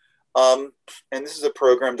stable. And this is a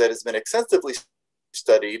program that has been extensively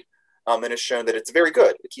studied and has shown that it's very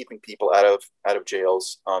good at keeping people out of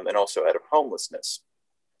jails and also out of homelessness.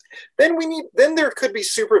 Then there could be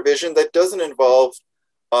supervision that doesn't involve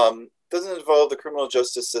the criminal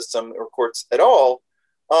justice system or courts at all,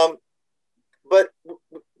 but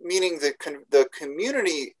meaning the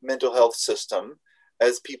community mental health system,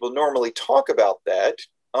 as people normally talk about that.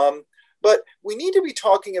 But we need to be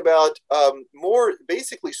talking about more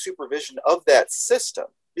basically supervision of that system,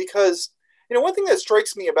 because one thing that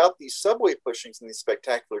strikes me about these subway pushings and these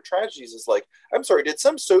spectacular tragedies is like, I'm sorry, did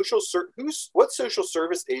some what social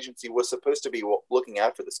service agency was supposed to be looking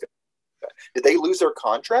after this guy? Did they lose their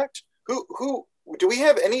contract? Who do we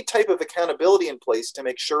have any type of accountability in place to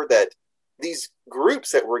make sure that these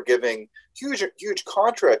groups that we're giving huge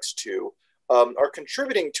contracts to are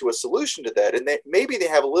contributing to a solution to that, and maybe they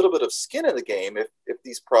have a little bit of skin in the game if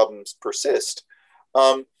these problems persist.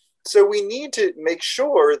 So we need to make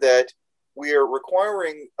sure that we are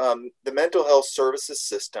requiring the mental health services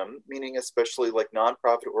system, meaning especially like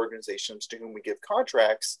nonprofit organizations to whom we give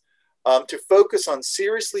contracts, to focus on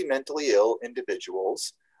seriously mentally ill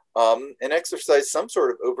individuals and exercise some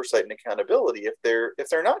sort of oversight and accountability if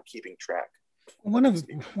they're not keeping track.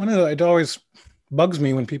 It always bugs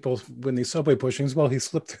me when these subway pushings, well, he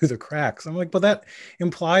slipped through the cracks. I'm like, but that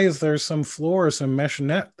implies there's some floor or some mesh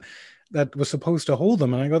net that was supposed to hold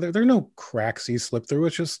them. And I go, there are no cracks he slipped through.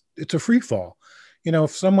 It's a free fall.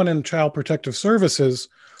 If someone in Child Protective Services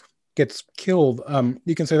gets killed,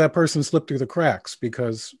 you can say that person slipped through the cracks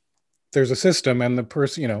because there's a system and the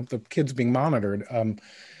person, the kid's being monitored.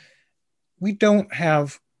 We don't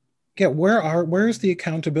have, where is the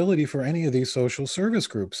accountability for any of these social service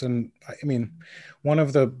groups? And I mean,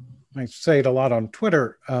 I say it a lot on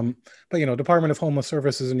Twitter, but Department of Homeless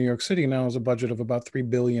Services in New York City now has a budget of about $3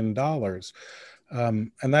 billion.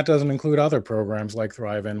 And that doesn't include other programs like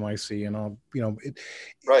Thrive NYC and all,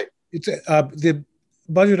 right. It's the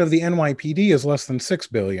budget of the NYPD is less than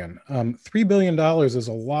 $6 billion. $3 billion is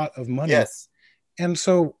a lot of money. Yes. And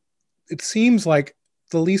so it seems like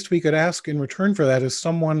the least we could ask in return for that is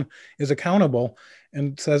someone is accountable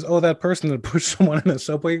and says, oh, that person that pushed someone in a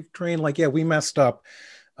subway train, like, yeah, we messed up.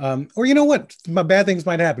 Or you know what, bad things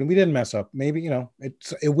might happen. We didn't mess up. Maybe,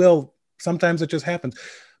 it will, sometimes it just happens,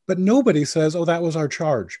 but nobody says, oh, that was our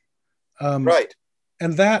charge. Right.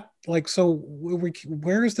 And that, like, so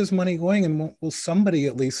where is this money going? And will somebody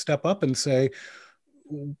at least step up and say,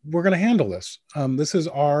 we're going to handle this. This is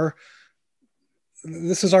our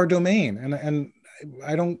domain. And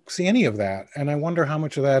I don't see any of that. And I wonder how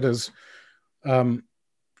much of that is,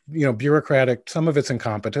 bureaucratic. Some of it's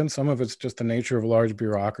incompetence. Some of it's just the nature of large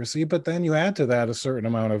bureaucracy. But then you add to that a certain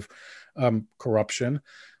amount of corruption,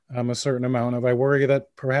 a certain amount of, I worry that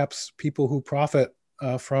perhaps people who profit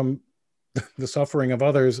from the suffering of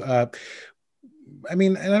others, I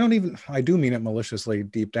mean, and I do mean it maliciously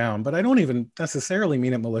deep down, but I don't even necessarily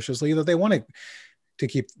mean it maliciously, that they want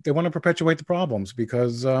to perpetuate the problems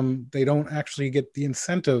because they don't actually get the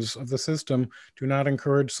incentives of the system to not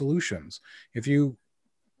encourage solutions.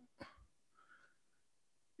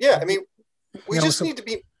 Yeah, I mean, we need to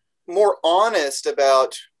be more honest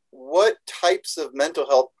about what types of mental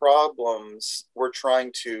health problems we're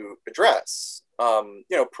trying to address.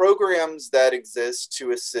 Programs that exist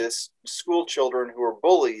to assist school children who are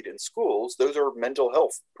bullied in schools, those are mental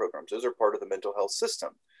health programs. Those are part of the mental health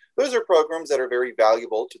system. Those are programs that are very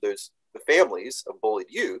valuable to the families of bullied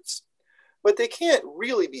youths, but they can't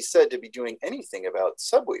really be said to be doing anything about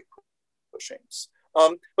subway pushings.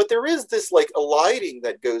 But there is this like eliding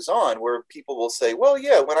that goes on where people will say, well,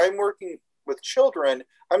 yeah, when I'm working with children,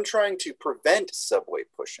 I'm trying to prevent subway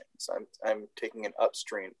pushings. I'm taking an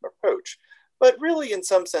upstream approach. But really, in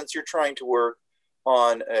some sense, you're trying to work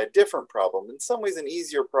on a different problem. In some ways, an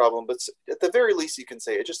easier problem, but at the very least, you can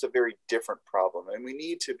say it's just a very different problem. And we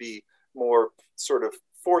need to be more sort of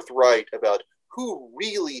forthright about who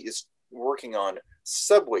really is working on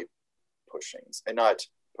subway pushings and not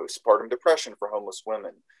postpartum depression for homeless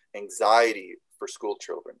women, anxiety for school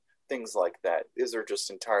children, things like that. These are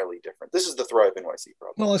just entirely different. This is the Thrive NYC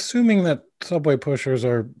problem. Well, assuming that subway pushers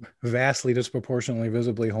are vastly disproportionately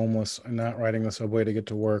visibly homeless and not riding the subway to get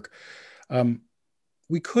to work, um,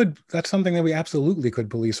 that's something that we absolutely could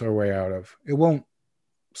police our way out of. It won't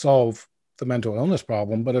solve the mental illness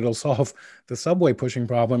problem, but it'll solve the subway pushing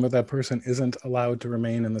problem if that person isn't allowed to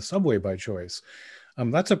remain in the subway by choice.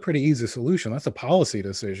 That's a pretty easy solution. That's a policy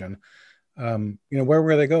decision. Where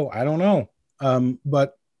will they go? I don't know.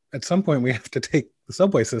 But at some point, we have to take the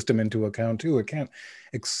subway system into account too. It can't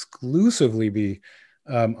exclusively be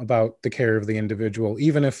about the care of the individual,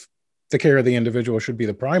 even if the care of the individual should be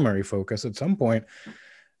the primary focus. At some point,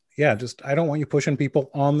 yeah, I don't want you pushing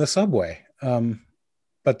people on the subway.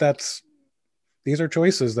 But these are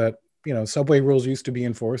choices that, subway rules used to be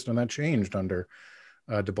enforced, and that changed under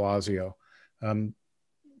de Blasio.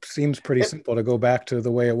 Seems pretty simple to go back to the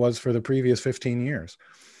way it was for the previous 15 years.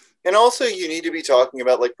 And also, you need to be talking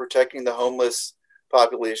about like protecting the homeless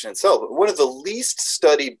population itself. One of the least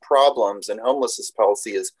studied problems in homelessness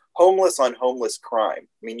policy is homeless on homeless crime.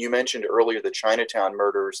 I mean, you mentioned earlier the Chinatown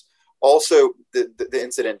murders, also the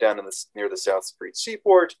incident down near the South Street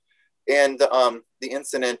Seaport, and the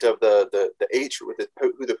incident of the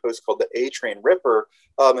who the Post called the A Train Ripper.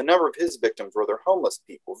 A number of his victims were other homeless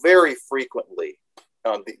people. Very frequently,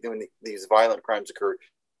 when these violent crimes occur,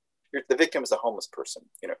 the victim is a homeless person.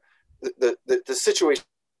 The situation,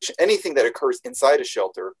 anything that occurs inside a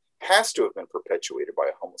shelter has to have been perpetuated by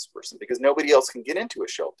a homeless person, because nobody else can get into a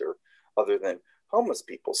shelter other than homeless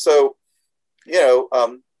people. So,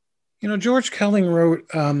 George Kelling wrote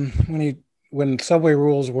when subway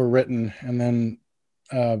rules were written and then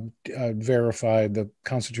verified, the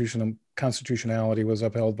constitutionality was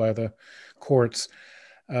upheld by the courts.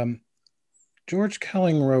 George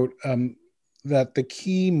Kelling wrote that the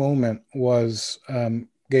key moment was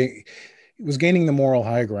gaining the moral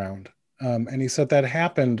high ground, and he said that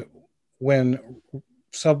happened when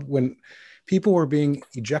people were being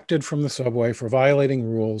ejected from the subway for violating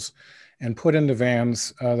rules and put into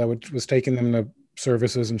vans that was taking them to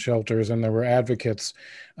services and shelters, and there were advocates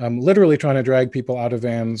literally trying to drag people out of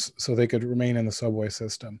vans so they could remain in the subway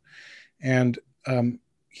system. And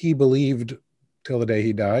he believed till the day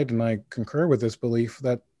he died, and I concur with this belief,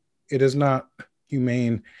 that it is not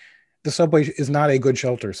humane. The subway is not a good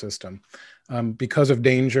shelter system because of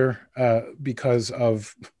danger, because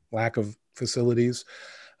of lack of facilities.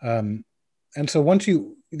 And so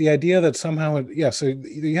the idea that somehow, so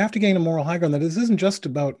you have to gain a moral high ground, that this isn't just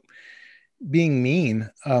about being mean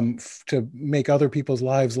to make other people's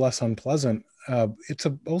lives less unpleasant. It's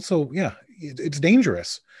it's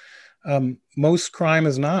dangerous. Most crime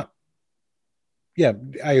is not. Yeah,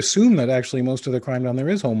 I assume that actually most of the crime down there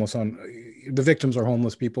is homeless. The victims are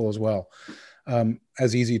homeless people as well,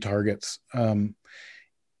 as easy targets.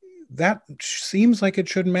 That seems like it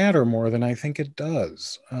should matter more than I think it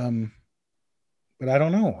does. But I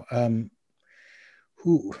don't know.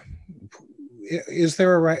 Is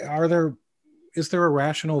there a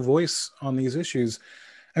rational voice on these issues?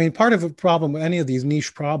 I mean, part of the problem with any of these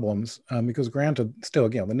niche problems, because granted, still,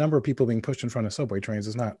 again, the number of people being pushed in front of subway trains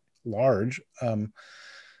is not large,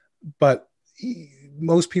 but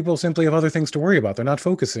most people simply have other things to worry about. They're not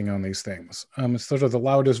focusing on these things. It's sort of the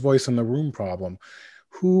loudest voice in the room problem.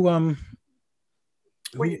 Yeah.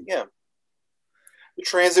 The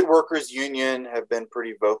transit workers union have been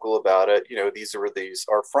pretty vocal about it. These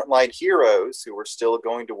are frontline heroes who were still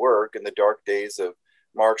going to work in the dark days of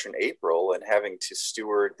March and April and having to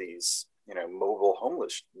steward these, mobile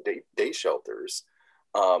homeless day shelters.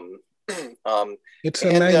 It's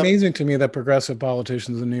amazing to me that progressive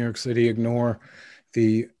politicians in New York City ignore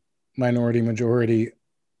the minority majority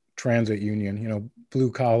transit union,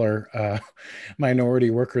 blue collar minority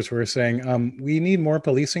workers who are saying, we need more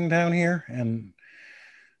policing down here. And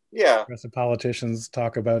progressive politicians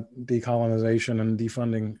talk about decolonization and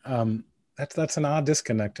defunding. That's an odd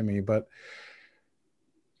disconnect to me, but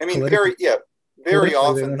I mean, very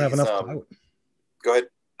often they don't have enough clout. Go ahead.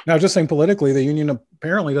 Now, just saying, politically, the union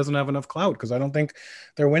apparently doesn't have enough clout, because I don't think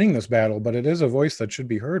they're winning this battle, but it is a voice that should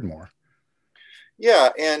be heard more. Yeah,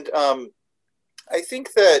 and I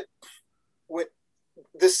think that when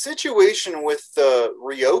the situation with the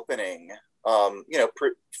reopening,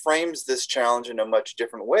 frames this challenge in a much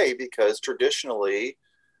different way because traditionally,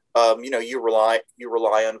 you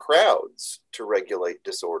rely on crowds to regulate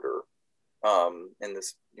disorder in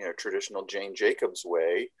this traditional Jane Jacobs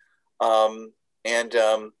way, and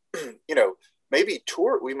maybe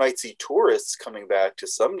we might see tourists coming back to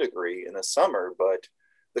some degree in the summer, but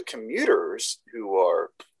the commuters, who are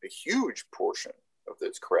a huge portion of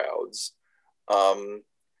those crowds,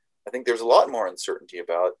 I think there's a lot more uncertainty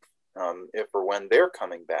about if or when they're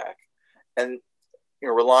coming back. And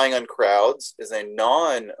relying on crowds is a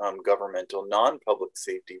non-governmental, non-public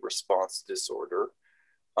safety response to disorder.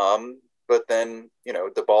 But then,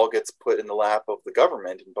 the ball gets put in the lap of the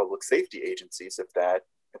government and public safety agencies if that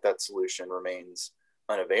solution remains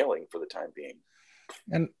unavailing for the time being.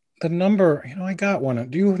 And the number, I got one.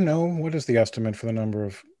 Do you know what is the estimate for the number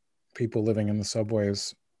of people living in the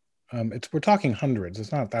subways? We're talking hundreds.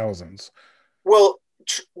 It's not thousands. Well,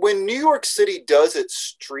 when New York City does its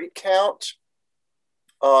street count,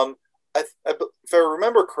 if I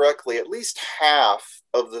remember correctly, at least half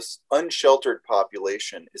of this unsheltered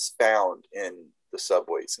population is found in the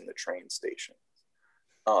subways and the train stations.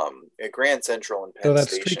 At Grand Central and Penn So that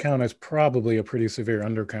Station. street count is probably a pretty severe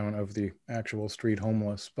undercount of the actual street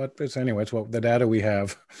homeless, but it's what the data we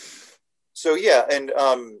have. So yeah, and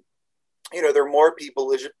there are more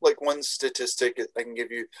people. Like one statistic I can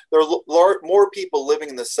give you, there are more people living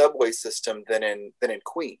in the subway system than in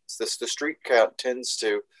Queens. The street count tends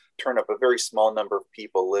to turn up a very small number of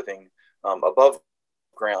people living above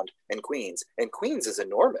ground in Queens, and Queens is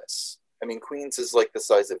enormous. I mean, Queens is like the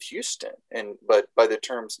size of Houston, but by the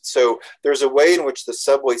terms, so there's a way in which the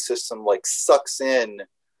subway system sucks in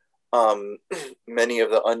much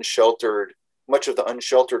of the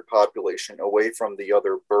unsheltered population away from the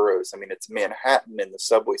other boroughs. I mean, it's Manhattan in the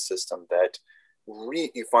subway system that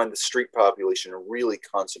you find the street population really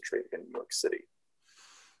concentrated in New York City.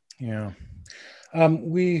 Yeah.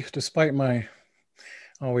 Despite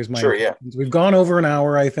sure, yeah, we've gone over an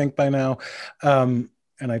hour, I think, by now.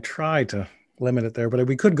 And I try to limit it there, but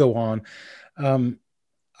we could go on.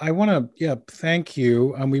 I want to, thank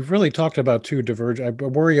you. We've really talked about two divergent. I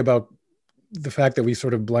worry about the fact that we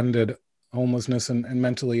sort of blended homelessness and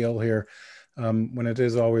mentally ill here, when it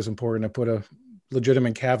is always important to put a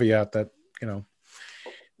legitimate caveat that,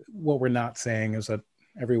 what we're not saying is that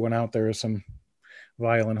everyone out there is some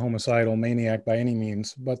violent homicidal maniac by any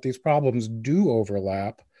means, but these problems do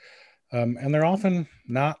overlap, and they're often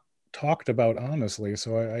not talked about honestly.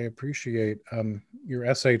 So I appreciate your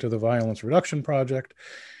essay to the Violence Reduction Project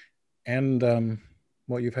and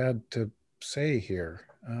what you've had to say here.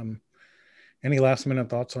 Any last minute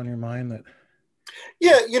thoughts on your mind that?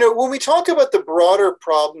 Yeah, when we talk about the broader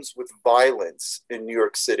problems with violence in New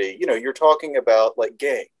York City, you're talking about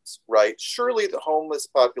gangs, right? Surely the homeless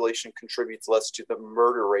population contributes less to the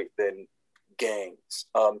murder rate than gangs.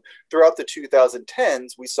 Throughout the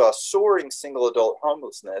 2010s, we saw soaring single adult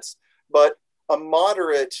homelessness, but a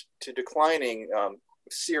moderate to declining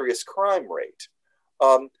serious crime rate.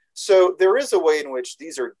 So there is a way in which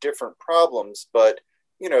these are different problems, but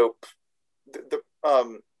the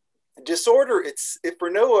disorder, it's, if for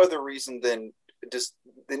no other reason than just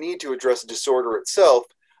the need to address disorder itself,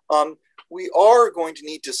 we are going to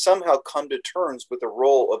need to somehow come to terms with the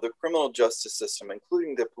role of the criminal justice system,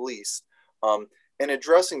 including the police, in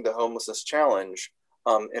addressing the homelessness challenge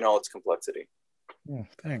in all its complexity. Oh,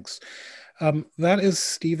 thanks. That is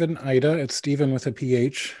Stephen Eide. It's Stephen with a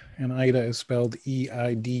PH, and Ida is spelled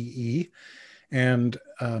E-I-D-E. And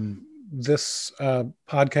this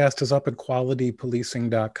podcast is up at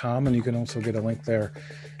qualitypolicing.com, and you can also get a link there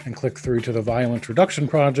and click through to the Violence Reduction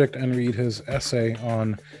Project and read his essay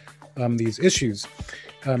on these issues.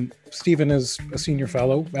 Stephen is a senior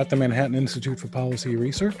fellow at the Manhattan Institute for Policy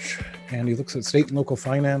Research, and he looks at state and local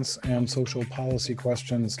finance and social policy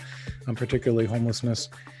questions, particularly homelessness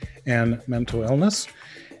and mental illness.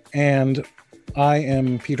 And I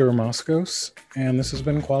am Peter Moskos, and this has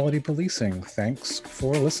been Quality Policing. Thanks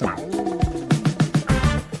for listening.